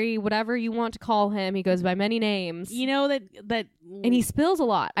 Larry, whatever you want to call him. He goes by many names. You know that And he spills a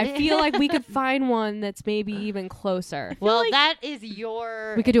lot. I feel like we could find one that's maybe even closer. well, that is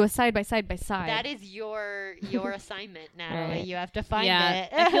your We could do a side by side by side. that is your assignment, Natalie. Right. You have to find yeah, it.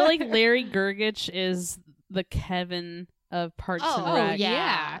 I feel like Larry Gergich is the Kevin of Parks and Oh, Rec.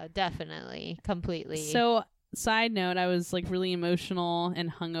 yeah, definitely. Completely. So, side note, I was like really emotional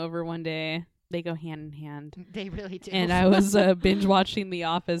and hungover one day. They go hand in hand. they really do. And I was binge watching The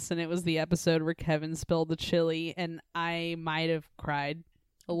Office, and it was the episode where Kevin spilled the chili, and I might have cried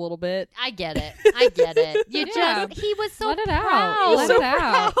a little bit. I get it. I get it. You Yeah. just he was so Let it proud. out. Let So it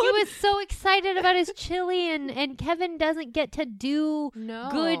out. He was so excited about his chili, and Kevin doesn't get to do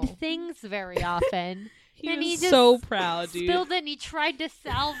good things very often. He And was he just so proud, dude. Spilled it, and he tried to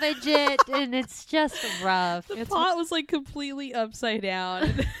salvage it, and it's just rough. The pot was like completely upside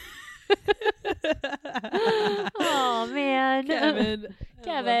down. Oh man, Kevin.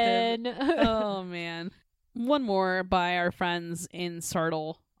 Kevin. Oh man. One more by our friends in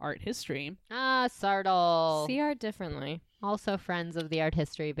Sartle Art History. Sartle. See art differently. Also friends of the art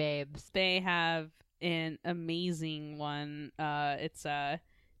history babes. They have an amazing one. It's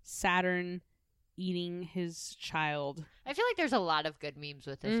Saturn eating his child. I feel like there's a lot of good memes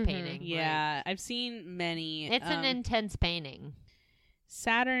with this Mhm. painting. Yeah, I've seen many. Like, it's an intense painting.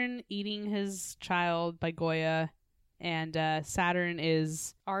 Saturn eating his child by Goya, and Saturn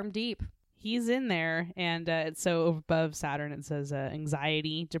is Arm deep. he's in there, and so above Saturn it says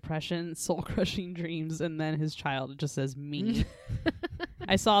anxiety, depression, soul crushing dreams, and then his child, it just says me.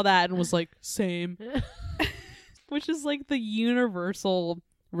 I saw that and was like, same. Which is like the universal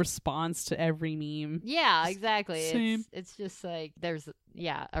response to every meme. Yeah, exactly. Same. It's just like there's a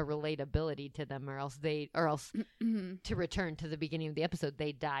relatability to them, or else to return to the beginning of the episode,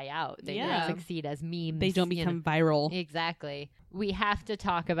 they die out. They Yeah. don't succeed as memes. They don't you know. become viral. Exactly. We have to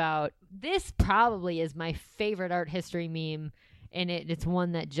talk about this. Probably is my favorite art history meme, and it's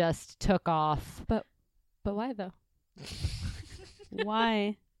one that just took off. But why though?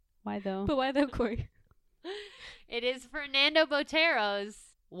 Why? Why though? But why though, Corey? It is Fernando Botero's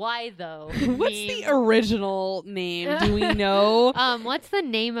 "Why Though." What's meme. the original name? Do we know? What's the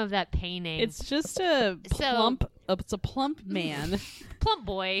name of that painting? It's just a plump. It's a plump man. Plump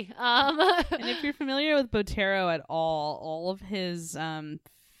Boy. And if you're familiar with Botero at all of his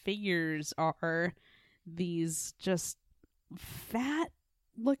figures are these just fat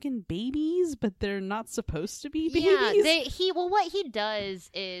looking babies, but they're not supposed to be babies. Yeah, what he does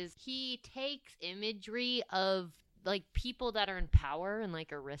is he takes imagery of like people that are in power and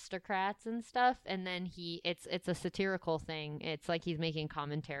like aristocrats and stuff, and then it's a satirical thing. It's like he's making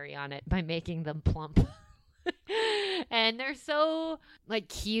commentary on it by making them plump. And they're so like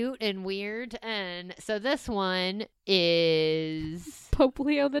cute and weird. And so this one is Pope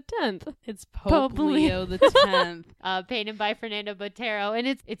Leo the 10th. It's Pope Leo the 10th. painted by Fernando Botero, and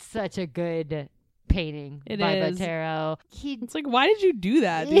it's such a good painting It by is. Botero. It's like, why did you do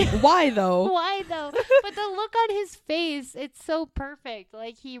that? Dude? Why though? Why though? But the look on his face, it's so perfect.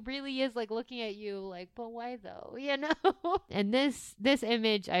 Like he really is like looking at you like, but why though? You know? And this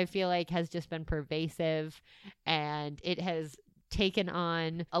image I feel like has just been pervasive, and it has taken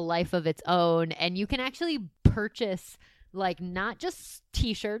on a life of its own, and you can actually purchase like not just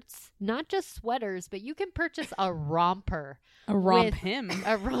t-shirts, not just sweaters, but you can purchase a romper. A romp with- him.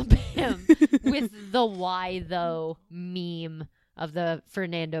 A romp him with the "Why Though" meme of the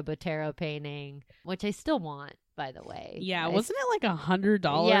Fernando Botero painting, which I still want, by the way. Yeah, I- wasn't it like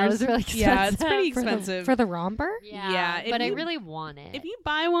 $100? Yeah, it was really Yeah, it's expensive. pretty For the- expensive. For the romper? Yeah, if but I you- really want it. If you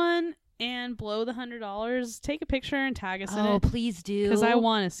buy one and blow the $100, take a picture and tag us in oh, it, please do. because I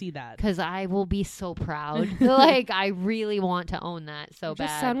want to see that. Because I will be so proud. Like, I really want to own that so Just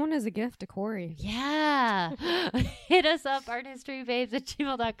bad. send one as a gift to Corey. Yeah. Hit us up,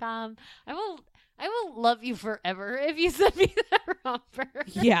 arthistorybabes@gmail.com. I will love you forever if you send me that romper.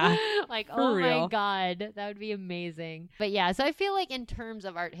 Yeah, Like, for oh real. my God. That would be amazing. But yeah, so I feel like in terms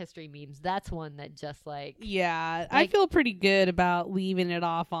of art history memes, that's one that just like. Yeah, I Like- feel pretty good about leaving it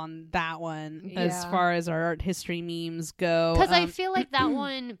off on that one as Yeah. far as our art history memes go. Because I feel like that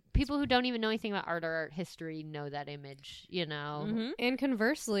one, people who don't even know anything about art or art history know that image, you know? Mhm. And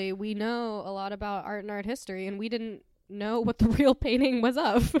conversely, we know a lot about art and art history, and we didn't know what the real painting was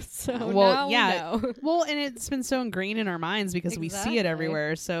of. So Well, now yeah. we know. Well, and it's been so ingrained in our minds because we see it Exactly.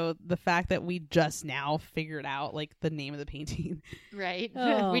 everywhere. So the fact that we just now figured out like the name of the painting, Right?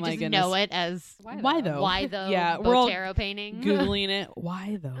 Oh, we my just goodness. know it as Why though? Why Though Yeah, we're all Botero painting. Googling it.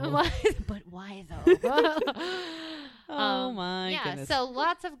 Why though? Why- but why though? Oh my yeah, goodness. so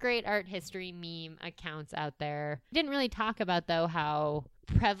lots of great art history meme accounts out there. Didn't really talk about though how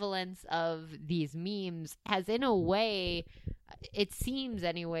prevalence of these memes has in a way, it seems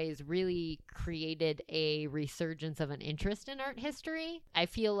anyways, really created a resurgence of an interest in art history. I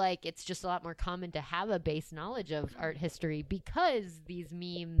feel like it's just a lot more common to have a base knowledge of art history because these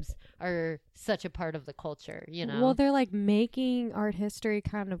memes are such a part of the culture, you know? Well, they're like making art history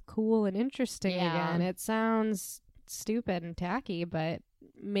kind of cool and interesting Yeah. again. It sounds stupid and tacky, but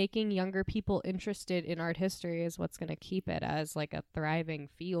making younger people interested in art history is what's going to keep it as like a thriving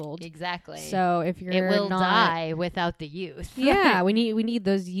field. Exactly. So if you're it will not, die without the youth. yeah, we need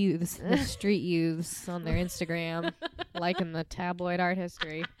those youths, the street youths on their Instagram, liking the tabloid art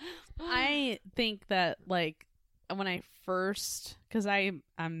history. I think that like when I first, because I'm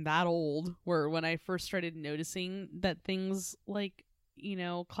that old, where when I first started noticing that things like, you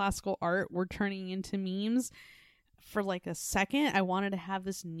know, classical art were turning into memes, for like a second, I wanted to have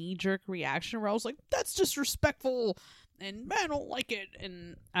this knee-jerk reaction where I was like, that's disrespectful and I don't like it.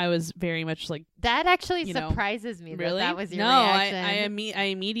 And I was very much like, That actually you know, surprises me. really? That was your no, reaction. I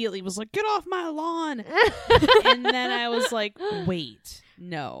immediately was like, get off my lawn. And then I was like, wait,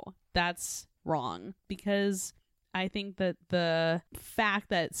 no, that's wrong. Because I think that the fact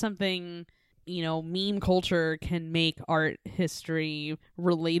that something, you know, meme culture can make art history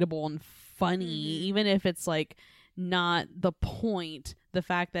relatable and funny, even if it's like not the point, the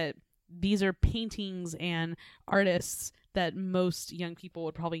fact that these are paintings and artists that most young people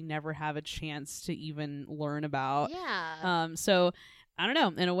would probably never have a chance to even learn about. Yeah. So I don't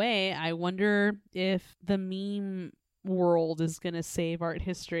know. In a way, I wonder if the meme world is going to save art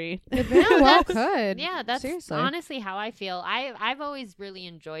history. It very well that's- could. Yeah, that's Seriously. honestly how I feel. I've always really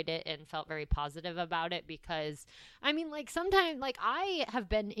enjoyed it and felt very positive about it because, I mean, like sometimes, like I have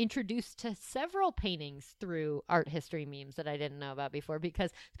been introduced to several paintings through art history memes that I didn't know about before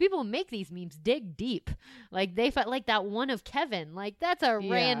because the people who make these memes dig deep. Like they felt like that one of Kevin, like that's a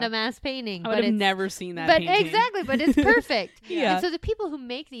Yeah. random ass painting. I but would have it's- never seen that But painting. exactly, but it's perfect. Yeah. And so the people who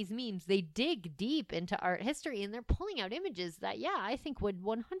make these memes, they dig deep into art history and they're pulling out images that, yeah, I think would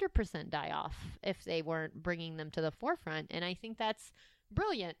 100% die off if they weren't bringing them to the forefront. And I think that's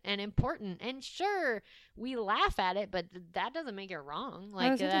brilliant and important. And sure, we laugh at it, but that doesn't make it wrong. I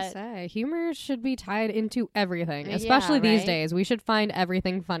Like was going to that. say, humor should be tied into everything, Yeah, especially these right? days. We should find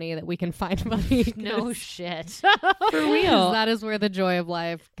everything funny that we can find funny. No shit. For real. That is where the joy of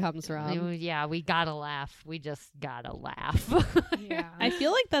life comes from. Yeah, we gotta laugh. We just gotta laugh. Yeah. I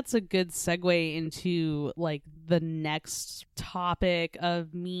feel like that's a good segue into like the next topic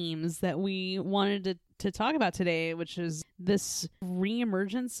of memes that we wanted to talk about today, which is this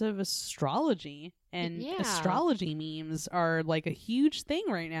reemergence of astrology. And Yeah. astrology memes are like a huge thing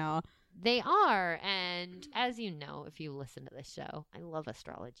right now. They are, and as you know, if you listen to this show, I love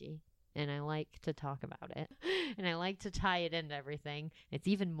astrology. And I like to talk about it. And I like to tie it into everything. It's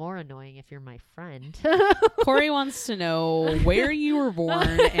even more annoying if you're my friend. Corey wants to know where you were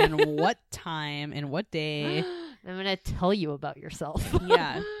born and what time and what day. I'm going to tell you about yourself.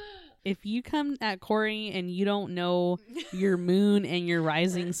 Yeah. If you come at Corey and you don't know your moon and your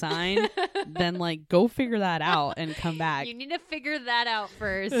rising sign, then like go figure that out and come back. You need to figure that out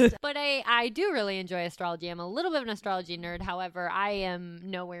first. But I do really enjoy astrology. I'm a little bit of an astrology nerd. However, I am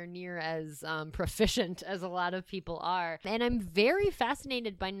nowhere near as proficient as a lot of people are. And I'm very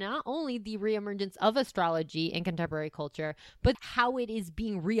fascinated by not only the reemergence of astrology in contemporary culture, but how it is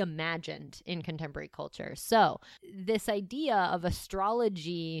being reimagined in contemporary culture. So this idea of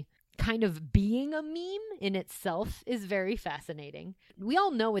astrology kind of being a meme in itself is very fascinating. We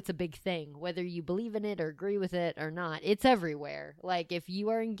all know it's a big thing, whether you believe in it or agree with it or not. It's everywhere. Like if you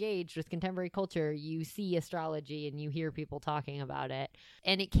are engaged with contemporary culture, you see astrology and you hear people talking about it.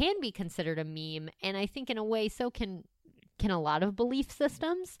 And it can be considered a meme. And I think in a way, so can a lot of belief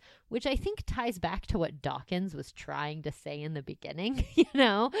systems, which I think ties back to what Dawkins was trying to say in the beginning, you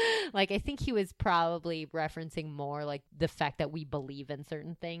know? Like, I think he was probably referencing more like the fact that we believe in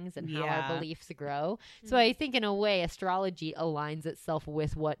certain things and how Yeah. our beliefs grow. So I think in a way, astrology aligns itself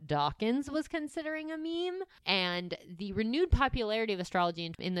with what Dawkins was considering a meme. And the renewed popularity of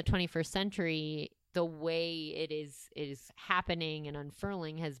astrology in the 21st century, the way it is happening and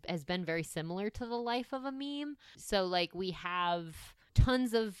unfurling has been very similar to the life of a meme. So like we have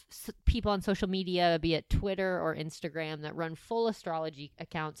tons of people on social media, be it Twitter or Instagram, that run full astrology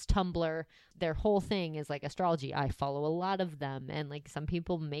accounts. Tumblr, their whole thing is like astrology. I follow a lot of them, and like some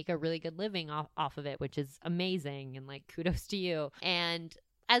people make a really good living off of it, which is amazing, and like kudos to you. And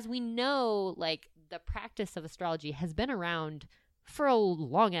as we know, like the practice of astrology has been around for a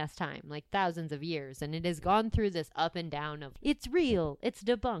long ass time, like thousands of years, and it has gone through this up and down of it's real, it's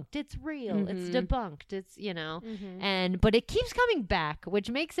debunked, it's real, it's debunked, it's, you know, but it keeps coming back,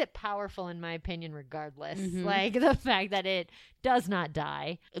 which makes it powerful in my opinion regardless. Like the fact that it does not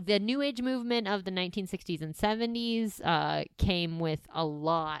die. The New Age movement of the 1960s and 70s came with a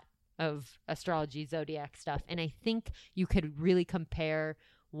lot of astrology, zodiac stuff, and I think you could really compare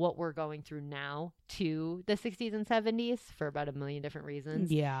what we're going through now to the 60s and 70s for about a million different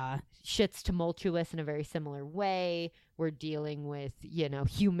reasons. Yeah. Shit's tumultuous in a very similar way. We're dealing with, you know,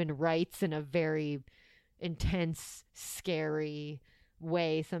 human rights in a very intense, scary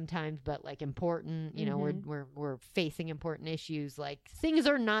way sometimes, but like important. You know, we're facing important issues. Like things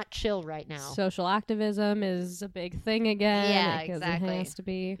are not chill right now. Social activism is a big thing again. Yeah, because exactly. It has to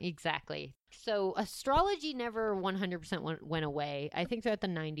be. Exactly. So astrology never 100% went away. I think throughout the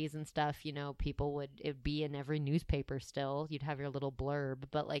 90s and stuff, you know, it'd be in every newspaper still. You'd have your little blurb,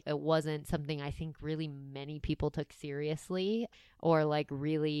 but like it wasn't something I think really many people took seriously or like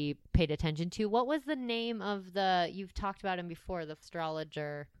really paid attention to. What was the name of you've talked about him before, the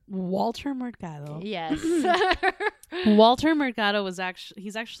astrologer? Walter Mercado. Yes. Walter Mercado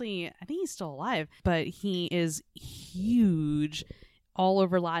he's actually, I think he's still alive, but he is huge all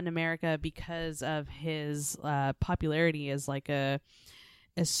over Latin America because of his popularity as like a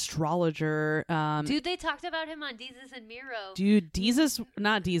astrologer. Dude, they talked about him on Deezus and Miro. Dude,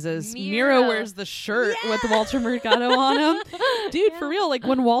 not Deezus. Miro. Miro wears the shirt with Walter Mercado on him. Dude, for real, like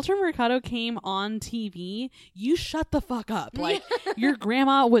when Walter Mercado came on TV, you shut the fuck up. Like your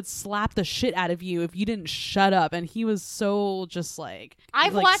grandma would slap the shit out of you if you didn't shut up. And he was so just like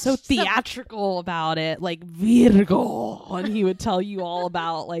I've watched so theatrical about it, like Virgo, and he would tell you all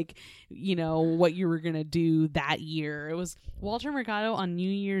about like, you know, what you were gonna do that year. It was Walter Mercado on New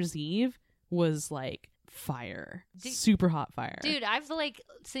Year's Eve was like fire. Super hot fire. Dude, I've like,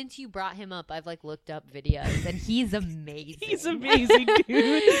 since you brought him up, I've like looked up videos and he's amazing. He's amazing,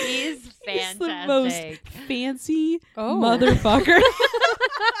 dude. He's fantastic. He's the most fancy motherfucker.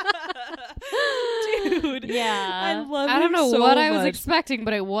 Dude. Yeah. I love I don't him know so what I was much. expecting,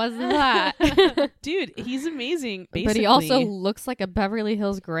 but it wasn't that. Dude, he's amazing. But he basically. also looks like a Beverly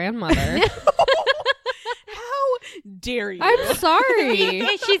Hills grandmother. How dare you? I'm sorry.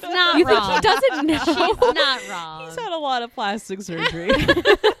 She's not You wrong. think he doesn't know? She's not wrong. He's had a lot of plastic surgery.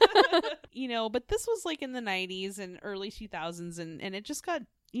 You know, but this was like in the 90s and early 2000s and it just got,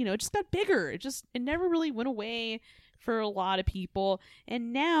 you know, it just got bigger. It never really went away for a lot of people.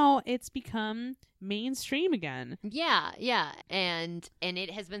 And now it's become mainstream again. Yeah. And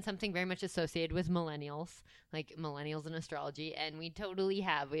it has been something very much associated with millennials, like millennials in astrology, and we totally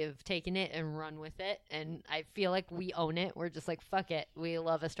have. We have taken it and run with it, and I feel like we own it. We're just like, fuck it. We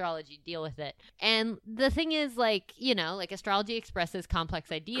love astrology. Deal with it. And the thing is, like, you know, like astrology expresses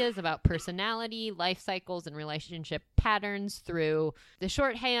complex ideas about personality, life cycles, and relationship patterns through the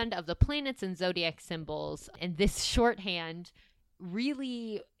shorthand of the planets and zodiac symbols. And this shorthand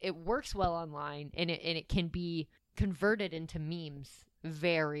really, it works well online, and it can be converted into memes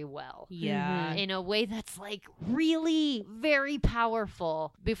very well. Yeah. In a way that's like really very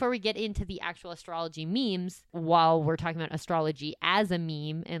powerful. Before we get into the actual astrology memes, while we're talking about astrology as a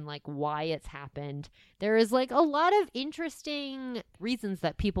meme and like why it's happened, there is like a lot of interesting reasons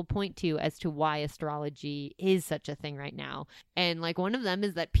that people point to as to why astrology is such a thing right now. And like one of them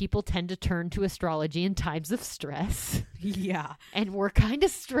is that people tend to turn to astrology in times of stress. Yeah. And we're kind of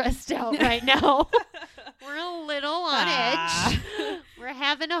stressed out right now. We're a little on edge. We're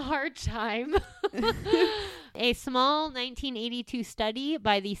having a hard time. A small 1982 study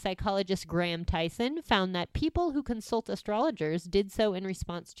by the psychologist Graham Tyson found that people who consult astrologers did so in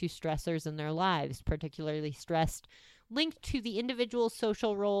response to stressors in their lives, particularly stress linked to the individual's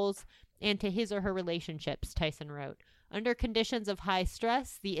social roles and to his or her relationships, Tyson wrote. Under conditions of high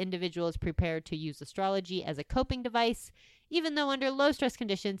stress, the individual is prepared to use astrology as a coping device, even though under low stress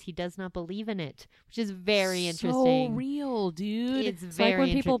conditions, he does not believe in it, which is very interesting. So real, dude. It's It's very like when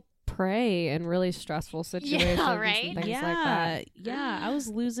people pray in really stressful situations right? and things yeah, like that. yeah. I was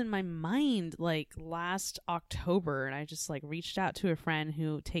losing my mind like last October, and I just like reached out to a friend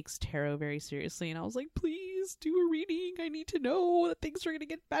who takes tarot very seriously, and I was like, please do a reading. I need to know that things are gonna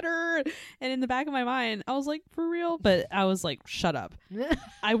get better. And in the back of my mind, I was like, for real? But I was like, shut up.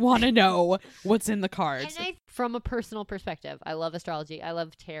 I want to know what's in the cards. And from a personal perspective, I love astrology. I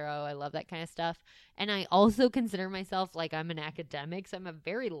love tarot. I love that kind of stuff. And I also consider myself like I'm an academic, so I'm a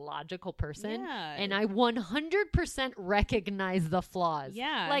very logical person. Yeah. And I 100% recognize the flaws.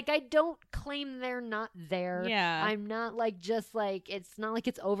 Yeah. Like I don't claim they're not there. Yeah. I'm not like just like, it's not like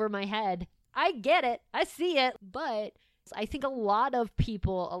it's over my head. I get it. I see it. But I think a lot of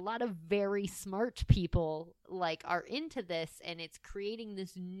people, a lot of very smart people like are into this, and it's creating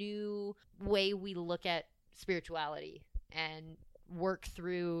this new way we look at spirituality and work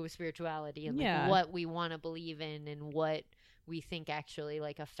through spirituality and like Yeah. what we want to believe in and what we think actually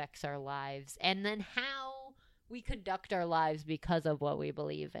like affects our lives, and then how we conduct our lives because of what we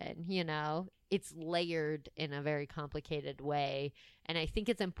believe in. You know, it's layered in a very complicated way, and I think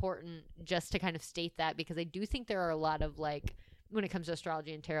it's important just to kind of state that, because I do think there are a lot of like, when it comes to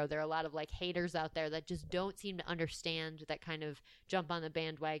astrology and tarot, there are a lot of like haters out there that just don't seem to understand, that kind of jump on the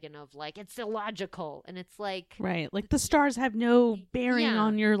bandwagon of like, it's illogical. And it's like, Right. Like the stars have no bearing Yeah.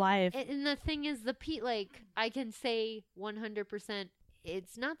 on your life. and the thing is, like, I can say 100%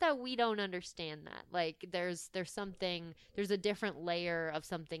 it's not that we don't understand that. Like there's a different layer of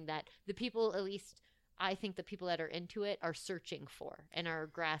something that the people, at least I think the people that are into it, are searching for and are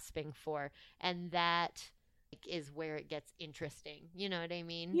grasping for, and that is where it gets interesting. You know what I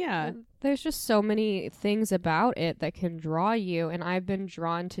mean? Yeah. There's just so many things about it that can draw you, and I've been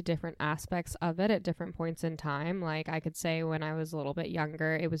drawn to different aspects of it at different points in time. Like I could say when I was a little bit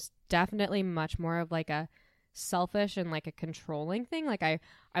younger, it was definitely much more of like a selfish and like a controlling thing. Like I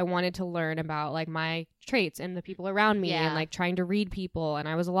wanted to learn about like my traits and the people around me, Yeah. and like trying to read people, and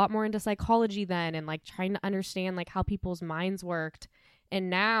I was a lot more into psychology then, and like trying to understand like how people's minds worked. And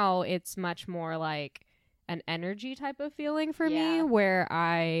now it's much more like an energy type of feeling for Yeah. me, where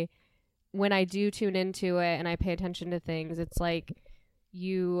when I do tune into it and I pay attention to things, it's like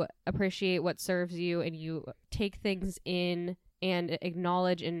you appreciate what serves you, and you take things in and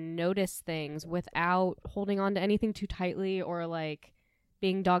acknowledge and notice things without holding on to anything too tightly or like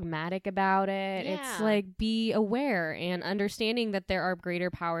being dogmatic about it. Yeah. It's like be aware and understanding that there are greater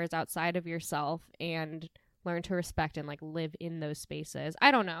powers outside of yourself, and learn to respect and like live in those spaces. I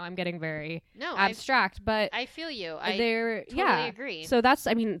don't know. I'm getting very abstract, but I feel you. I they're totally agree. So that's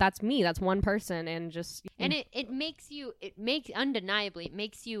me. That's one person, and just And it makes undeniably, it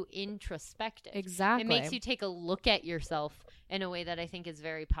makes you introspective. exactly. It makes you take a look at yourself in a way that I think is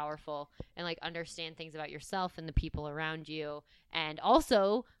very powerful, and like understand things about yourself and the people around you, and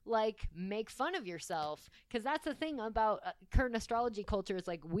also like make fun of yourself, because that's the thing about current astrology culture is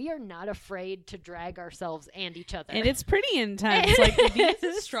like we are not afraid to drag ourselves and each other. And it's pretty intense. Like these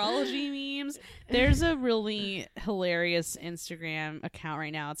astrology memes. There's a really hilarious Instagram account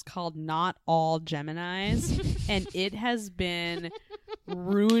right now. It's called Not All Geminis. And it has been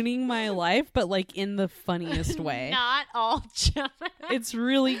ruining my life, but like in the funniest way. Not all Gemini. It's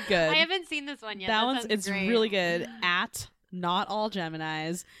really good. I haven't seen this one yet. It's great. really good. At Not All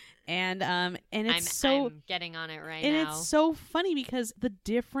Geminis. And I'm getting on it right and now. it's so funny because the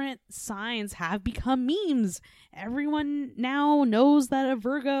different signs have become memes. Everyone now knows that a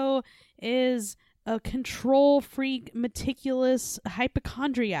Virgo is a control freak, meticulous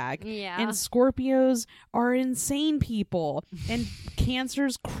hypochondriac. Yeah. And Scorpios are insane people. And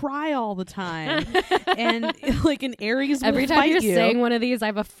Cancers cry all the time. And like an Aries will Every time fight you're you. saying one of these, I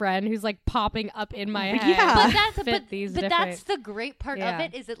have a friend who's like popping up in my head. Yeah. But that's the great part of Yeah.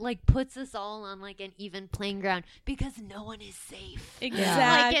 it, is it like puts us all on like an even playing ground, because no one is safe.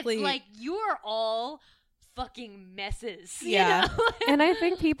 Exactly. Like it's like you're all fucking messes. Yeah. You know? And I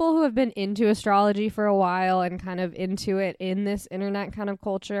think people who have been into astrology for a while and kind of into it in this internet kind of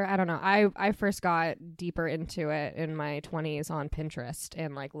culture, I don't know. I first got deeper into it in my 20s on Pinterest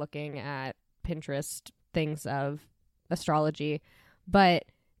and like looking at Pinterest things of astrology. But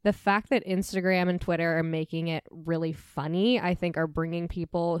the fact that Instagram and Twitter are making it really funny, I think are bringing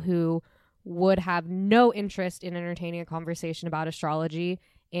people who would have no interest in entertaining a conversation about astrology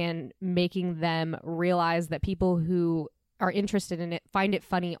and making them realize that people who are interested in it find it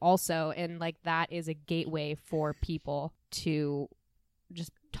funny also. And like that is a gateway for people to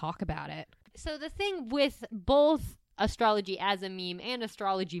just talk about it. So the thing with both astrology as a meme and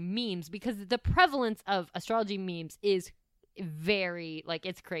astrology memes, because the prevalence of astrology memes is very, like,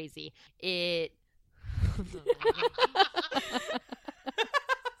 it's crazy. It...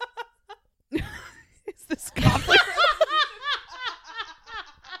 Is this conflict?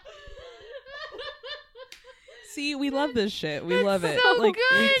 See, we love this shit. We love it. so Like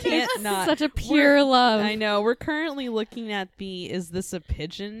good. we can't It's not. such a pure love. I know. We're currently looking at the "Is this a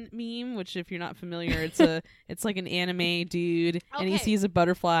pigeon?" meme, which, if you're not familiar, it's like an anime dude, and he Okay. sees a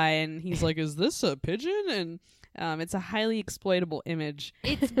butterfly, and he's like, "Is this a pigeon?" And it's a highly exploitable image.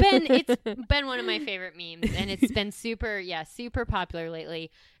 It's been one of my favorite memes, and it's been super popular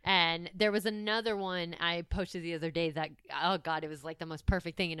lately. And there was another one I posted the other day that, oh god, it was like the most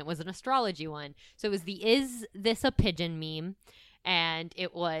perfect thing, and it was an astrology one. So it was the "Is this a pigeon?" meme, and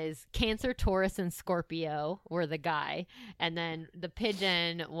it was Cancer, Taurus, and Scorpio were the guy, and then the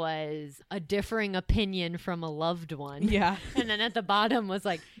pigeon was a differing opinion from a loved one. Yeah. And then at the bottom was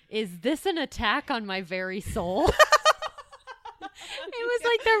like, "Is this an attack on my very soul?" It was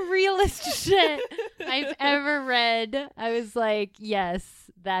like the realest shit I've ever read. I was like, yes,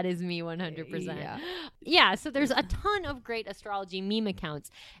 that is me 100%. Yeah, so there's a ton of great astrology meme accounts.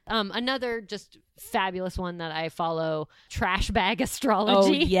 Another just fabulous one that I follow, Trash Bag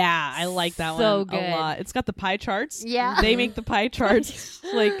Astrology. Oh yeah, I like that So one good. a lot. It's got the pie charts. Yeah. They make the pie charts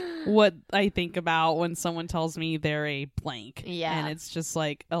like what I think about when someone tells me they're a blank. Yeah. And it's just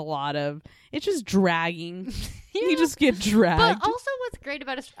like a lot of, it's just dragging. Yeah. You just get dragged. But also what's great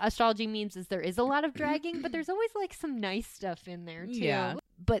about astrology memes is there is a lot of dragging, but there's always like some nice stuff in there too. Yeah.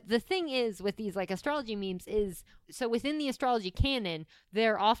 But the thing is with these like astrology memes is, so within the astrology canon,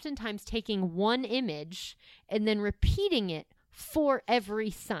 they're oftentimes taking one image and then repeating it for every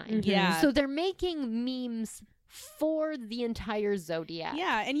sign. Yeah. So they're making memes for the entire zodiac.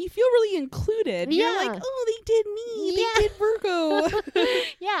 Yeah, and you feel really included. You're Yeah. like, oh, they did me. Yeah. They did Virgo.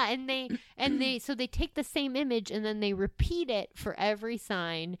 Yeah, and they so they take the same image and then they repeat it for every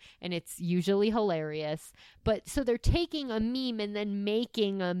sign, and it's usually hilarious. But so they're taking a meme and then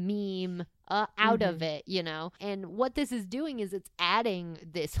making a meme out of it, you know? And what this is doing is it's adding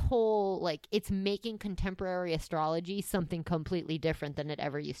this whole, like, it's making contemporary astrology something completely different than it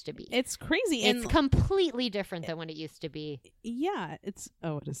ever used to be. It's crazy. It's And completely different than what it used to be. yeah, it's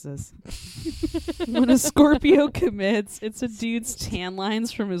what is this? When a Scorpio commits, it's a dude's tan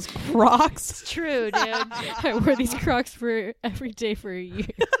lines from his Crocs. It's true, dude. I wear these Crocs for every day for a year.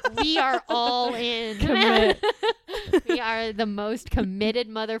 We are all in. Commit. We are the most committed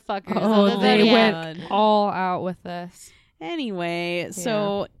motherfuckers. Oh, of the they zodiac. went all out with this. Anyway,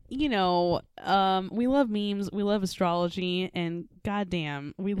 so we love memes, we love astrology, and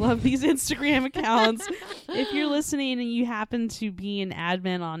goddamn, we love these Instagram accounts. If you're listening and you happen to be an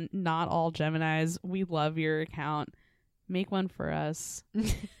admin on Not All Geminis, we love your account. Make one for us.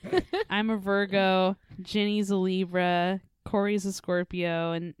 I'm a Virgo, Jenny's a Libra, Corey's a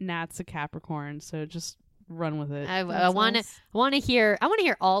Scorpio, and Nat's a Capricorn. So just run with it. I want to hear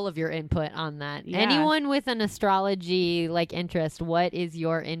all of your input on that. Yeah. Anyone with an astrology like interest, what is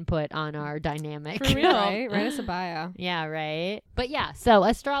your input on our dynamic? For real. Right? Write us a bio. Yeah, right. But yeah, so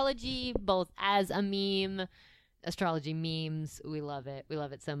astrology both as a meme, astrology memes, we love it. We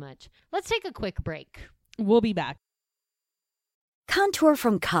love it so much. Let's take a quick break. We'll be back. Contour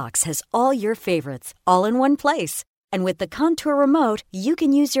from Cox has all your favorites, all in one place. And with the Contour remote, you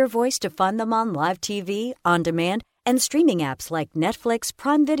can use your voice to find them on live TV, on demand, and streaming apps like Netflix,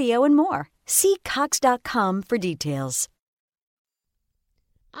 Prime Video, and more. See Cox.com for details.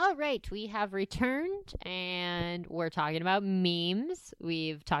 All right, we have returned and we're talking about memes.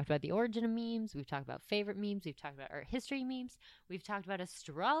 We've talked about the origin of memes. We've talked about favorite memes. We've talked about art history memes. We've talked about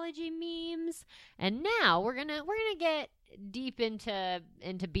astrology memes. And now we're gonna get deep into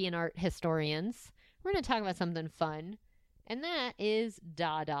being art historians. We're gonna talk about something fun, and that is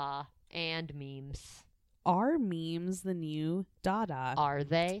Dada and memes. Are memes the new Dada? Are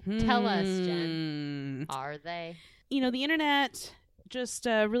they? Tell us, Jen. Are they? The internet just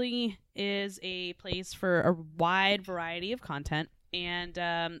really is a place for a wide variety of content.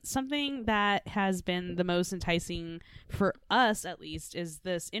 And something that has been the most enticing for us, at least, is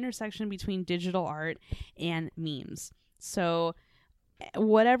this intersection between digital art and memes. So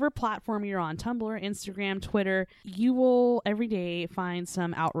whatever platform you're on, Tumblr, Instagram, Twitter, you will every day find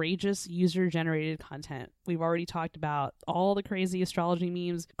some outrageous user-generated content. We've already talked about all the crazy astrology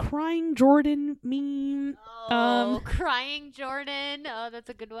memes, crying Jordan meme. Crying Jordan. Oh, that's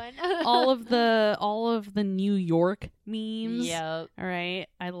a good one. all of the New York memes. Yep. All right.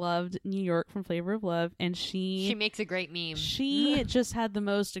 I loved New York from Flavor of Love, and She makes a great meme. she just had the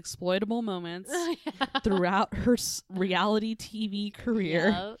most exploitable moments throughout her reality TV career.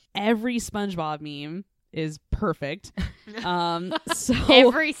 Yep. Every SpongeBob meme is perfect. So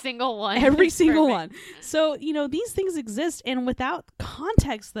Every single one. every is single perfect. one. So, these things exist, and without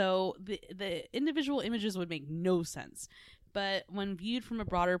context, though, the individual images would make no sense. But when viewed from a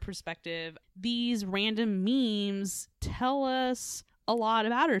broader perspective, these random memes tell us a lot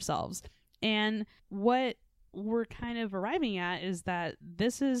about ourselves. And what we're kind of arriving at is that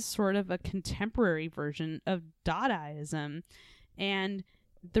this is sort of a contemporary version of Dadaism. And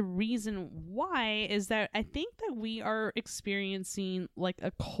the reason why is that I think that we are experiencing like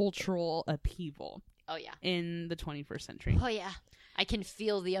a cultural upheaval Oh, yeah. in the 21st century. Oh, yeah. I can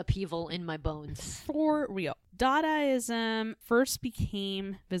feel the upheaval in my bones. For real. Dadaism first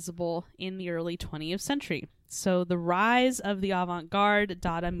became visible in the early 20th century. So the rise of the avant-garde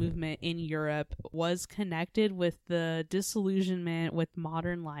Dada movement in Europe was connected with the disillusionment with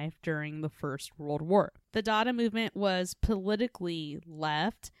modern life during the First World War. The Dada movement was politically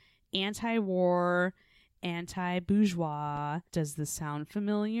left, anti-war, anti-bourgeois. Does this sound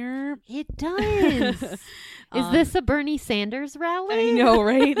familiar? It does. Is this a Bernie Sanders rally? I know,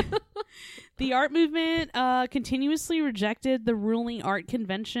 right? The art movement continuously rejected the ruling art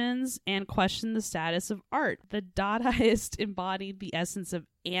conventions and questioned the status of art. The Dadaist embodied the essence of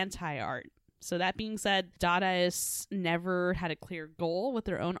anti-art. So that being said, Dadaists never had a clear goal with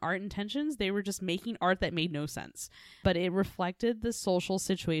their own art intentions. They were just making art that made no sense. But it reflected the social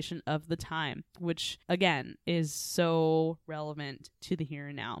situation of the time, which, again, is so relevant to the here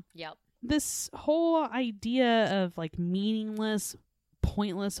and now. Yep. This whole idea of like meaningless,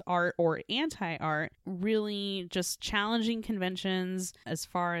 pointless art or anti-art, really just challenging conventions as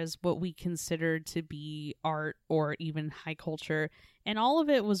far as what we considered to be art or even high culture. And all of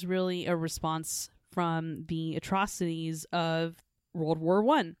it was really a response from the atrocities of World War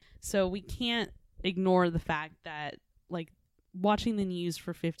I. So we can't ignore the fact that like watching the news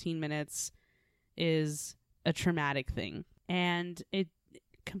for 15 minutes is a traumatic thing. And it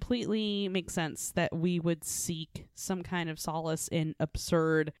completely makes sense that we would seek some kind of solace in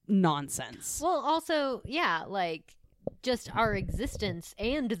absurd nonsense. Well, also, yeah, like just our existence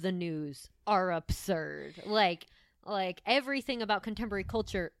and the news are absurd. Like everything about contemporary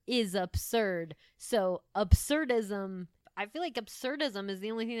culture is absurd. So absurdism, I feel like absurdism is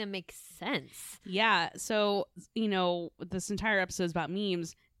the only thing that makes sense. Yeah. So, you know, this entire episode is about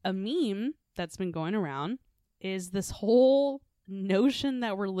memes. A meme that's been going around is this whole notion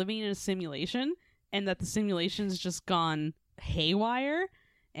that we're living in a simulation and that the simulation's just gone haywire.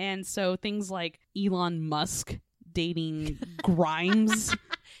 And so things like Elon Musk dating Grimes.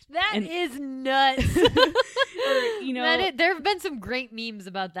 That is nuts. Or, you know, there have been some great memes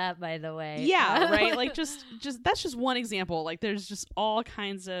about that, by the way. Yeah, right. Like just that's just one example. Like there's just all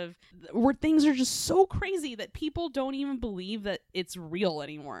kinds of where things are just so crazy that people don't even believe that it's real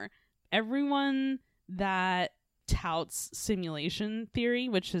anymore. Everyone that touts simulation theory,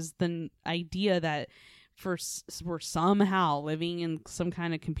 which is the idea that we're somehow living in some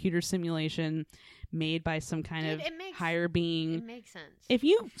kind of computer simulation made by some kind of higher being. It makes sense. If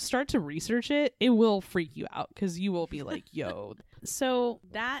you start to research it, it will freak you out because you will be like, yo. So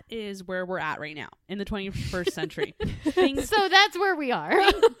that is where we're at right now in the 21st century. So that's where we are.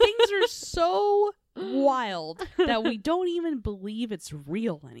 Things are so wild that we don't even believe it's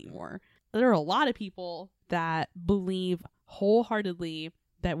real anymore. There are a lot of people that believe wholeheartedly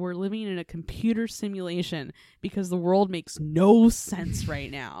that we're living in a computer simulation because the world makes no sense right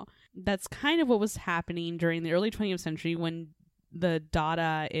now. That's kind of what was happening during the early 20th century when the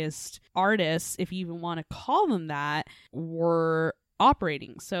Dadaist artists, if you even want to call them that, were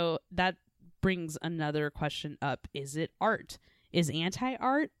operating. So that brings another question up. Is it art? Is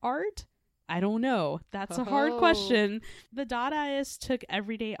anti-art art? I don't know. That's a hard question. The Dadaists took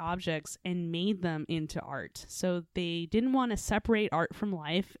everyday objects and made them into art. So they didn't want to separate art from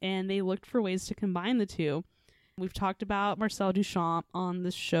life, and they looked for ways to combine the two. We've talked about Marcel Duchamp on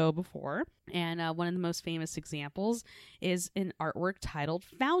this show before, and one of the most famous examples is an artwork titled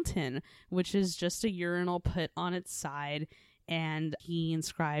Fountain, which is just a urinal put on its side, and he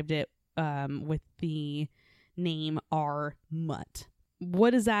inscribed it with the name R. Mutt.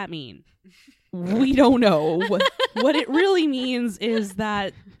 What does that mean? We don't know. What it really means is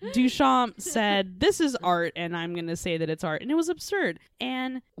that Duchamp said, this is art, and I'm going to say that it's art. And it was absurd.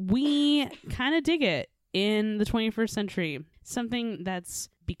 And we kind of dig it in the 21st century. Something that's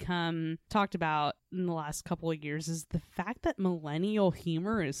become talked about in the last couple of years is the fact that millennial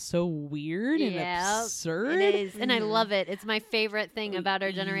humor is so weird and absurd. It is, and I love it. It's my favorite thing about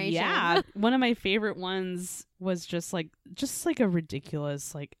our generation. Yeah, one of my favorite ones was just like a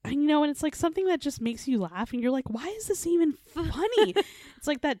ridiculous, like, you know, and it's like something that just makes you laugh, and you're like, why is this even funny? It's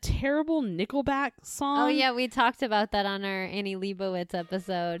like that terrible Nickelback song. Oh yeah, we talked about that on our Annie Leibovitz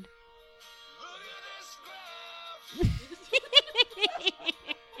episode.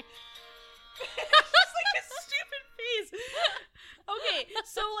 Okay,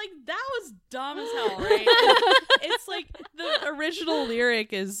 so like that was dumb as hell, right? It's like the original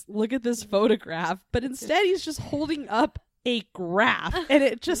lyric is "look at this photograph," but instead he's just holding up a graph, and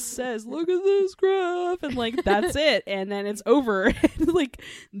it just says "look at this graph," and like that's it, and then it's over. Like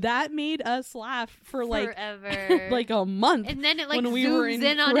that made us laugh for like forever, like a month, and then it like when we zooms were in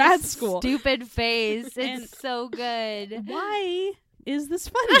in on grad his school. Stupid face. And It's so good. Why is this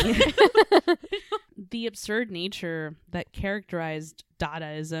funny? The absurd nature that characterized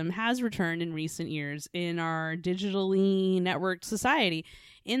Dadaism has returned in recent years in our digitally networked society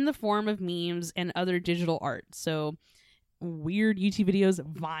in the form of memes and other digital art. So weird YouTube videos,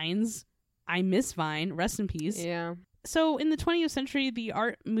 Vines. I miss Vine. Rest in peace. Yeah. So in the 20th century, the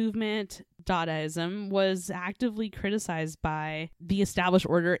art movement Dadaism was actively criticized by the established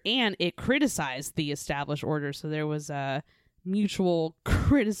order, and it criticized the established order. So there was a mutual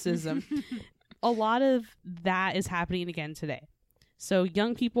criticism. A lot of that is happening again today. So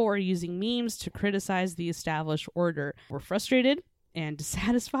young people are using memes to criticize the established order. We're frustrated. and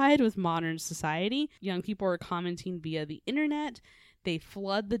dissatisfied with modern society. Young people are commenting via the internet. They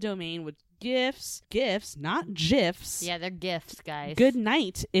flood the domain with GIFs, not GIFs. Yeah, they're gifts, guys. Good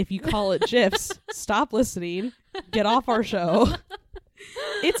night if you call it GIFs. Stop listening. Get off our show.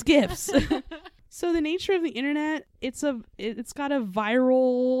 It's GIFs. So the nature of the internet, it's got a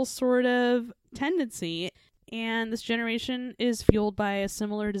viral sort of tendency, and this generation is fueled by a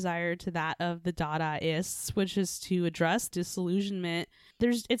similar desire to that of the Dadaists, which is to address disillusionment.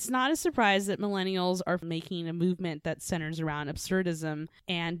 It's not a surprise that millennials are making a movement that centers around absurdism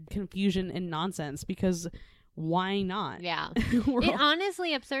and confusion and nonsense, because why not? Yeah. We're all-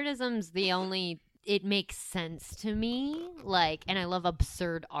 Honestly, absurdism's the only... It makes sense to me. Like, and I love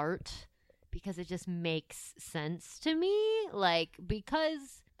absurd art because it just makes sense to me. Like,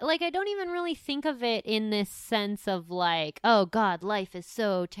 because... Like, I don't even really think of it in this sense of like, oh God, life is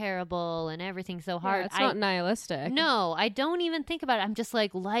so terrible and everything's so hard. Yeah, it's not nihilistic. No, I don't even think about it. I'm just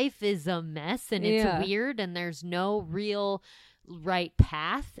like, life is a mess and it's Yeah. weird and there's no real right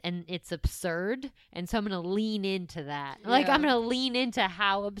path and it's absurd. And so I'm going to lean into that. Like, Yeah. I'm going to lean into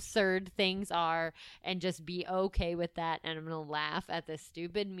how absurd things are and just be okay with that. And I'm going to laugh at this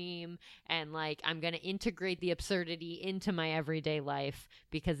stupid meme and like, I'm going to integrate the absurdity into my everyday life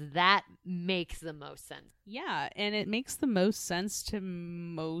because that makes the most sense. Yeah, and it makes the most sense to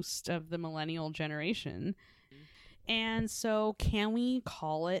most of the millennial generation. And so can we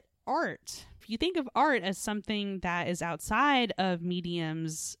call it art? If you think of art as something that is outside of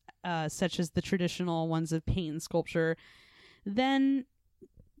mediums such as the traditional ones of paint and sculpture, then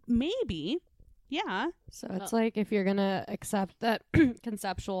maybe, yeah. So it's like if you're going to accept that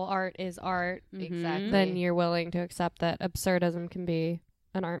conceptual art is art, Exactly. then you're willing to accept that absurdism can be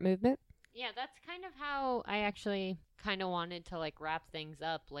an art movement. Yeah, that's kind of how I actually kind of wanted to like wrap things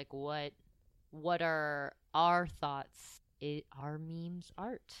up. Like, what are our thoughts? Are memes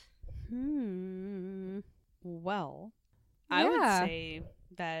art? Well, I would Yeah. say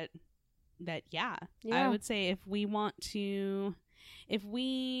that yeah. I Yeah. would say if we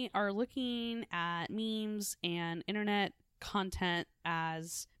are looking at memes and internet content,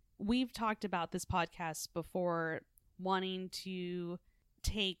 as we've talked about this podcast before, wanting to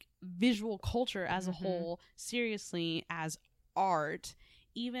take visual culture as a whole seriously as art,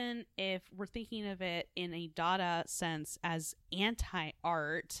 even if we're thinking of it in a Dada sense as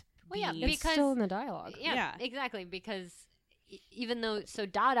anti-art. Well, yeah, be- It's because still in the dialogue. yeah, Yeah. exactly. Because even though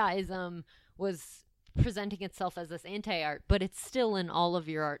Dadaism was presenting itself as this anti-art, but it's still in all of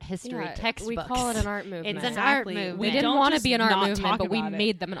your art history Yeah, textbooks. we call it an art movement. It's an art Exactly. movement. We didn't Don't want to just be an art not movement, talk but we about it.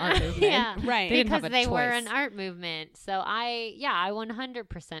 made them an art movement. Yeah, Right. They didn't because have a they were choice. an art movement. So I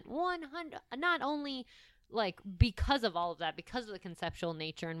 100%, not only like because of all of that, because of the conceptual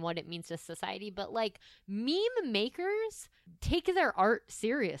nature and what it means to society, but like meme makers take their art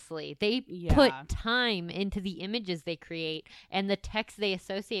seriously. They Yeah. put time into the images they create and the text they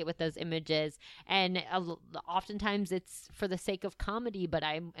associate with those images. And oftentimes it's for the sake of comedy, but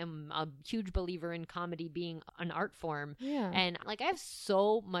I am a huge believer in comedy being an art form. Yeah. And like I have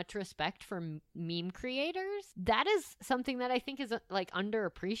so much respect for meme creators. That is something that I think is like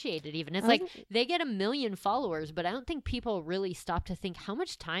underappreciated even. It's like they get 1 million followers, but I don't think people really stop to think how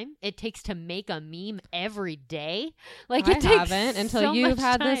much time it takes to make a meme every day. Like I it takes haven't until so you've much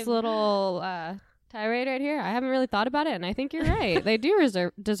had time. this little tirade right here. I haven't really thought about it, and I think you're right. They do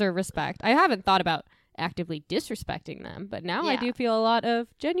deserve respect. I haven't thought about actively disrespecting them, but now I Yeah. do feel a lot of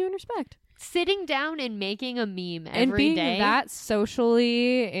genuine respect. Sitting down and making a meme And every being day. that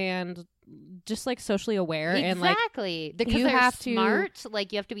socially and just like socially aware and like Exactly. Because you they're have to- smart.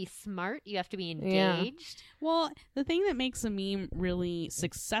 Like you have to be smart. You have to be Yeah. engaged. Well, the thing that makes a meme really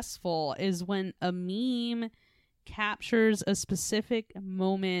successful is when a meme captures a specific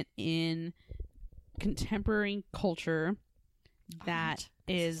moment in contemporary culture that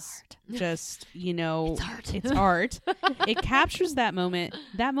is just, It's art. it's art. It captures that moment.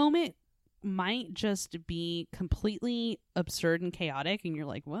 That moment might just be completely absurd and chaotic, and you're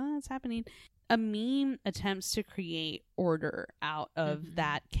like, what's happening? A meme attempts to create order out of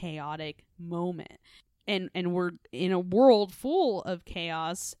that chaotic moment. And we're in a world full of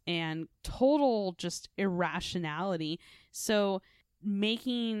chaos and total just irrationality. So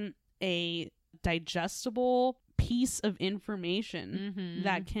making a digestible piece of information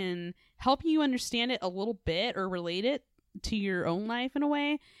that can help you understand it a little bit or relate it to your own life in a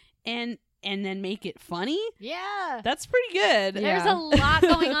way and then make it funny, Yeah. that's pretty good. There's a lot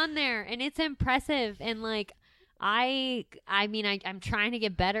going on there, and it's impressive. And like, I'm trying to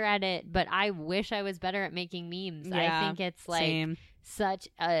get better at it, but I wish I was better at making memes. I Yeah, think it's like same. such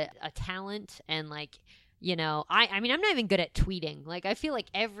a talent, and like You know, I mean, I'm not even good at tweeting. Like, I feel like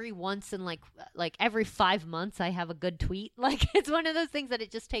every once in like every 5 months I have a good tweet. Like, it's one of those things that it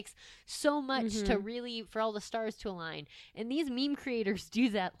just takes so much to really, for all the stars to align. And these meme creators do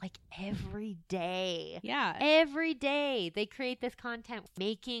that like every day. Yeah. Every day they create this content,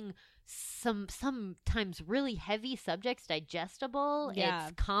 making sometimes really heavy subjects digestible. Yeah.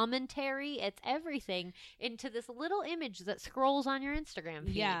 It's commentary, it's everything into this little image that scrolls on your Instagram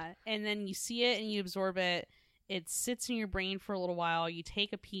feed. Yeah, and then you see it and you absorb it. It sits in your brain for a little while. You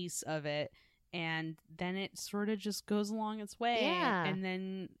take a piece of it, and then it sort of just goes along its way. Yeah. And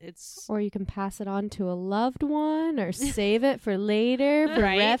then it's... Or you can pass it on to a loved one or save it for later for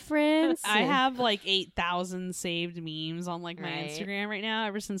Right? reference. I have like 8,000 saved memes on like my Right. Instagram right now.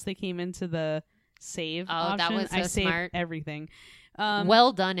 Ever since they came into the save Oh, option, that was so I saved smart. everything.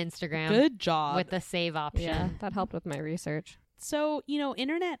 Well done, Instagram. Good job. with the save option. Yeah, that helped with my research. So, you know,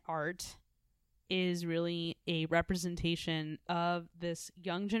 internet art is really a representation of this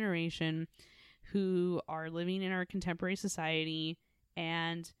young generation who are living in our contemporary society,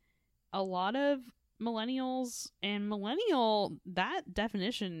 and a lot of millennials and that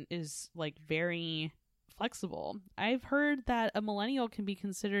definition is like very flexible. I've heard that a millennial can be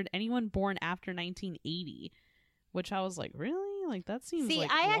considered anyone born after 1980, which I was like, really? Like, that seems See,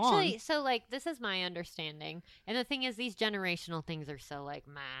 like I long. actually, so like, this is my understanding. And the thing is, these generational things are so like,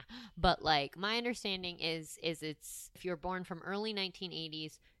 meh. But like, my understanding is it's if you're born from early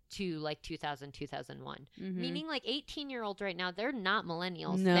 1980s to like 2000, 2001. Meaning like 18-year-olds right now, they're not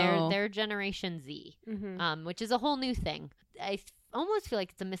millennials. No. They're Generation Z, which is a whole new thing. I almost feel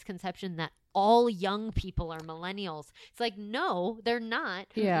like it's a misconception that all young people are millennials. It's like, no, they're not.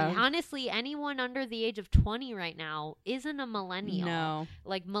 Yeah. Honestly, anyone under the age of 20 right now isn't a millennial. No.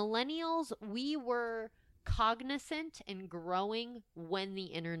 Like, millennials, we were cognizant and growing when the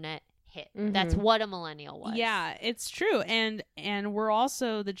internet hit. That's what a millennial was. Yeah, it's true. And we're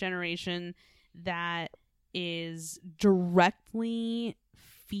also the generation that is directly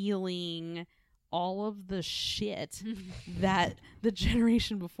feeling all of the shit that the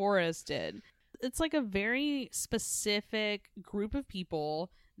generation before us did. It's like a very specific group of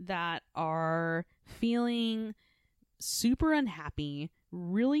people that are feeling super unhappy,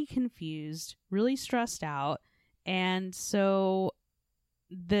 really confused, really stressed out. And so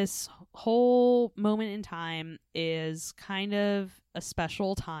this whole moment in time is kind of a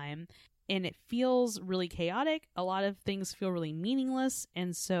special time, and it feels really chaotic. A lot of things feel really meaningless.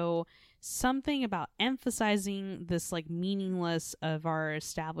 And so something about emphasizing this like meaningless of our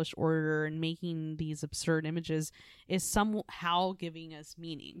established order and making these absurd images is somehow giving us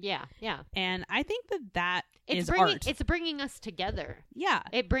meaning. Yeah, yeah. And I think that It's is bringing art. it's bringing us together. Yeah.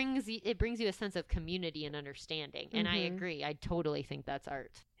 It brings you a sense of community and understanding. And I agree. I totally think that's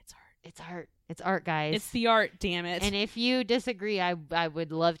art. It's art. It's art. It's art, guys. It's the art, damn it. And if you disagree, I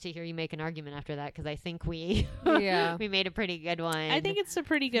would love to hear you make an argument after that, because I think we Yeah. we made a pretty good one. I think it's a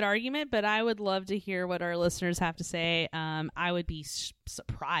pretty good argument, but I would love to hear what our listeners have to say. I would be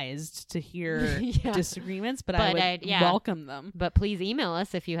surprised to hear Yeah. disagreements, but But I would yeah. welcome them. But please email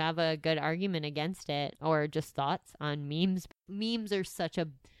us if you have a good argument against it, or just thoughts on memes. Memes are such a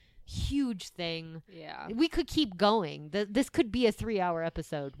huge thing. Yeah. We could keep going. This could be a 3-hour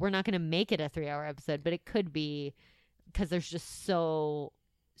episode. We're not going to make it a 3-hour episode, but it could be, because there's just so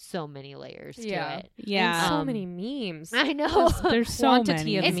many layers to it. Yeah. And so Um, many memes. I know. There's so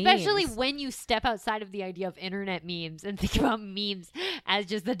Quantity many. of Especially memes. when you step outside of the idea of internet memes and think about memes as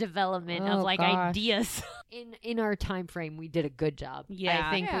just the development of Oh, like gosh. ideas. In our time frame, we did a good job. Yeah.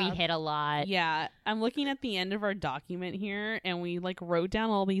 I think we Yeah. hit a lot. Yeah, I'm looking at the end of our document here, and we like wrote down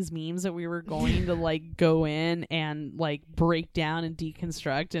all these memes that we were going to like go in and like break down and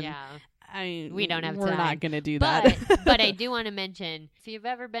deconstruct. And Yeah. I mean, We don't have we're time. not going to do But that. but I do want to mention, if you've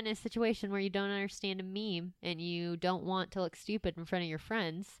ever been in a situation where you don't understand a meme and you don't want to look stupid in front of your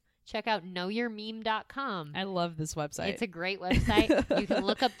friends, check out knowyourmeme.com. I love this website. It's a great website. You can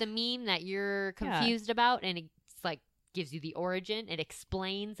look up the meme that you're confused about, and it's like gives you the origin. It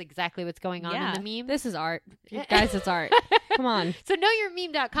explains exactly what's going on Yeah. in the meme. This is art. Guys, it's art. Come on. So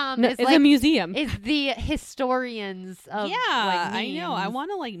knowyourmeme.com No, is it's like a museum. is the historians of yeah, like, I know. I memes.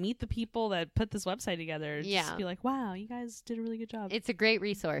 want to like meet the people that put this website together. Yeah. Just be like, wow, you guys did a really good job. It's a great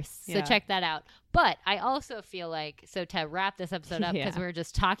resource. So Yeah. check that out. But I also feel like, so to wrap this episode up, because Yeah. we were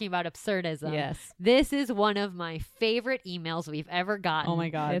just talking about absurdism. Yes. This is one of my favorite emails we've ever gotten. Oh my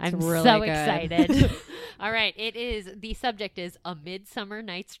God. It's I'm really so good. excited. All right. The subject is A Midsummer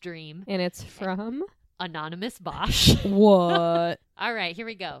Night's Dream, And it's from Anonymous Bosch. What? All right, here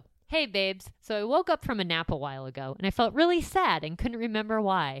we go. Hey babes, so I woke up from a nap a while ago and I felt really sad and couldn't remember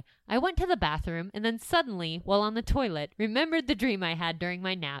why. I went to the bathroom and then suddenly, while on the toilet, remembered the dream I had during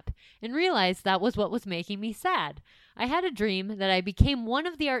my nap and realized that was what was making me sad. I had a dream that I became one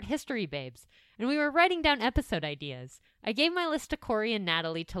of the art history babes and we were writing down episode ideas. I gave my list to Corey and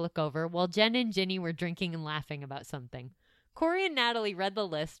Natalie to look over while Jen and Ginny were drinking and laughing about something. Corey and Natalie read the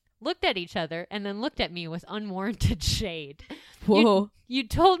list, looked at each other, and then looked at me with unwarranted shade. Whoa. You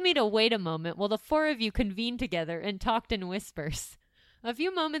told me to wait a moment while the four of you convened together and talked in whispers. A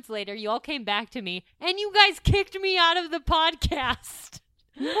few moments later, you all came back to me, and you guys kicked me out of the podcast.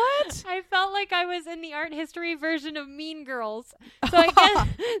 What? I felt like I was in the art history version of Mean Girls. So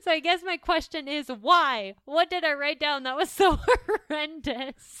I guess my question is why? What did I write down that was so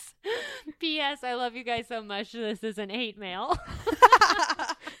horrendous? P.S. I love you guys so much. This is an hate mail.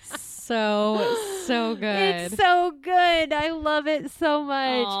 So good. It's so good. I love it so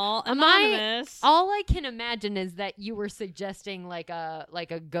much. Aw, Am I- anonymous. All I can imagine is that you were suggesting like a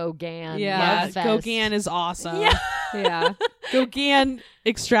Gauguin. Yeah, love fest. Gauguin is awesome. Yeah. Yeah. Gauguin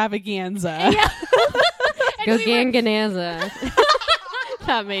extravaganza. Yeah. And we were- Gauguin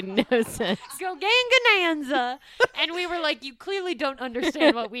That made no sense. Gauguin Gananza. And we were like, you clearly don't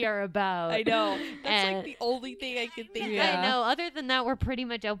understand what we are about. I know. That's And- like the only thing I can think Yeah. I know. Other than that, we're pretty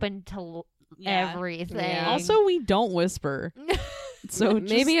much open to Yeah. everything. Yeah. Also, we don't whisper. So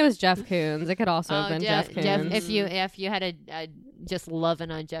Maybe it was Jeff Koons. It could also have been Jeff Koons. If you had a just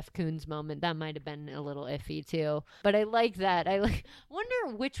loving on Jeff Koons moment, that might have been a little iffy too. But I like that.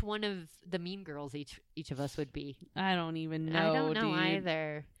 Wonder which one of the Mean Girls each of us would be. I don't even know. I don't know dude.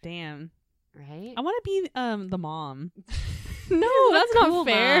 either. Damn. Right? I want to be the mom. No, that's not Cool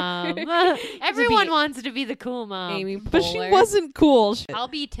fair. mom. Everyone wants to be the cool mom. Amy But she Poehler. wasn't cool. I'll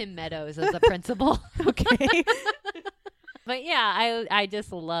be Tim Meadows as the principal. Okay. But yeah, I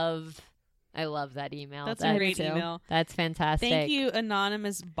just love that email. That's a great too. email. That's fantastic. Thank you,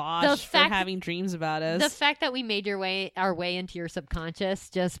 anonymous The Bosch, for fact- having dreams about us. The fact that we made our way into your subconscious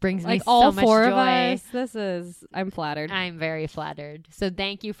just brings me Like so all much four of joy. us. I'm flattered. I'm very flattered. So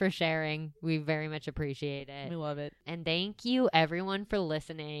thank you for sharing. We very much appreciate we it. love it. And thank you everyone for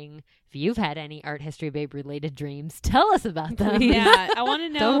listening. If you've had any Art History Babe related dreams, tell us about them. Yeah, I want to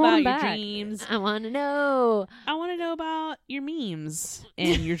know Don't hold about 'em your back. dreams. I want to know. I want to know about your memes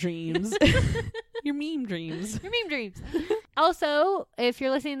and your dreams. Your meme dreams. Your meme dreams. Also, if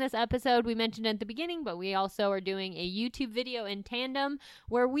you're listening to this episode, we mentioned at the beginning, but we also are doing a YouTube video in tandem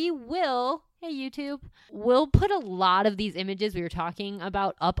where we will, hey YouTube, we'll put a lot of these images we were talking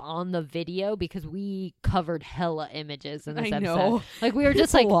about up on the video because we covered hella images in this I episode. know. Like we were just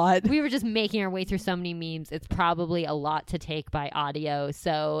It's a like lot. we were just making our way through so many memes. It's probably a lot to take by audio.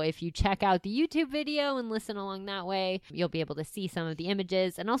 So if you check out the YouTube video and listen along that way, you'll be able to see some of the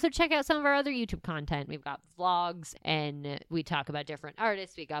images and also check out some of our other YouTube content. We've got vlogs and we talk about different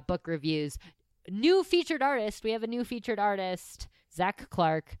artists. We got book reviews. New featured artist. We have a new featured artist, Zach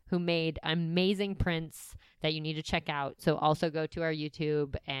Clark, who made amazing prints that you need to check out. So also go to our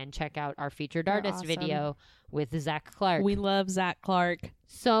YouTube and check out our featured They're artist awesome. video with Zach Clark. We love Zach Clark.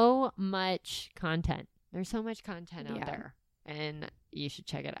 So much content. There's so much content out Yeah. there. And you should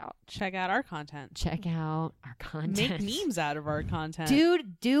check it out. Check out our content. Check out our content. Make memes out of our content.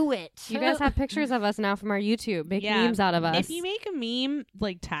 Dude, do it. You guys have pictures of us now from our YouTube. Make Yeah. memes out of us. If you make a meme,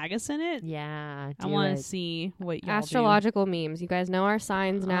 like tag us in it. Yeah, I do want it. to see what y'all Astrological memes. You guys know our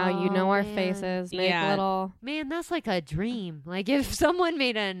signs now. You know Oh, our man. faces. Make Yeah. little. Man, that's like a dream. Like if someone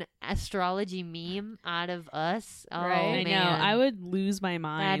made an astrology meme out of us, oh Right. I man, know. I would lose my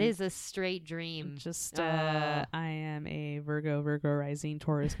mind. That is a straight dream. Just, Oh. I am a Virgo rising,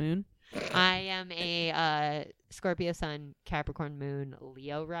 Taurus moon. I am a Scorpio sun, Capricorn moon,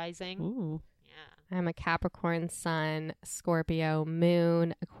 Leo rising. Ooh. Yeah. I'm a Capricorn sun, Scorpio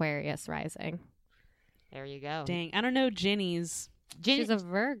moon, Aquarius rising. There you go. Dang. I don't know Jenny's. Jen- She's a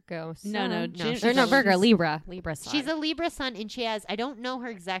Virgo sun. No, she's Or no, a- Virgo, Libra sun. She's a Libra sun, and she has, I don't know her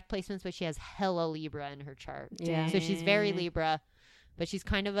exact placements, but she has hella Libra in her chart. Yeah. So she's very Libra, but she's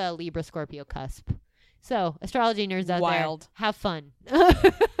kind of a Libra Scorpio cusp. So, astrology nerds out Wild. there, have fun. All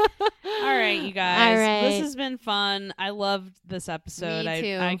right, you guys. All right. This has been fun. I loved this episode. Me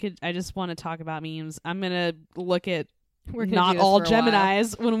too. I just want to talk about memes. I'm gonna look at We're gonna not do this all for a while.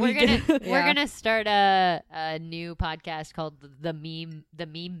 Geminis when we We're gonna get. we're gonna start a new podcast called the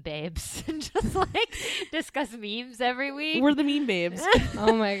meme babes, and just like discuss memes every week. We're the meme babes.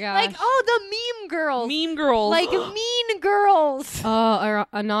 Oh my gosh. like the meme girls, Meme girls. like mean girls. Oh, Oh,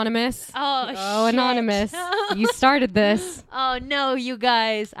 anonymous. Oh, shit. anonymous. You started this. Oh no, you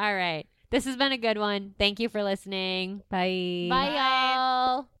guys. All right. This has been a good one. Thank you for listening. Bye. Bye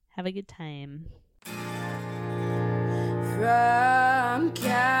y'all. Have Have a good time. From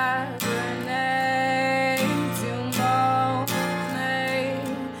Cabernet to Monet,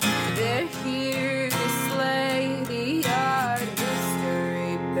 they're here to slay the art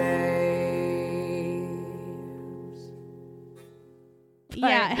history babes.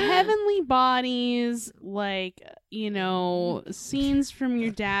 Yeah, heavenly bodies, like, scenes from your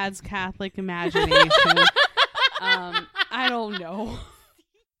dad's Catholic imagination. I don't know.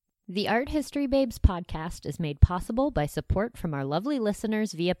 The Art History Babes podcast is made possible by support from our lovely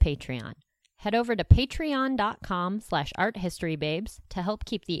listeners via Patreon. Head over to patreon.com/arthistorybabes to help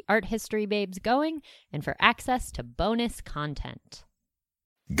keep the Art History Babes going and for access to bonus content.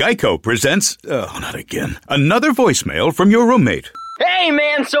 Geico presents, not again, another voicemail from your roommate. Hey,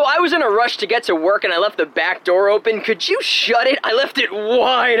 man, so I was in a rush to get to work and I left the back door open. Could you shut it? I left it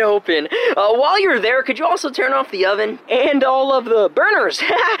wide open. While you're there, could you also turn off the oven? And all of the burners.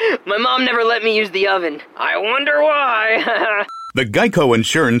 My mom never let me use the oven. I wonder why. The Geico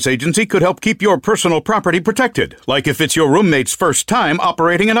Insurance Agency could help keep your personal property protected, like if it's your roommate's first time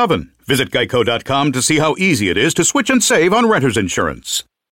operating an oven. Visit geico.com to see how easy it is to switch and save on renter's insurance.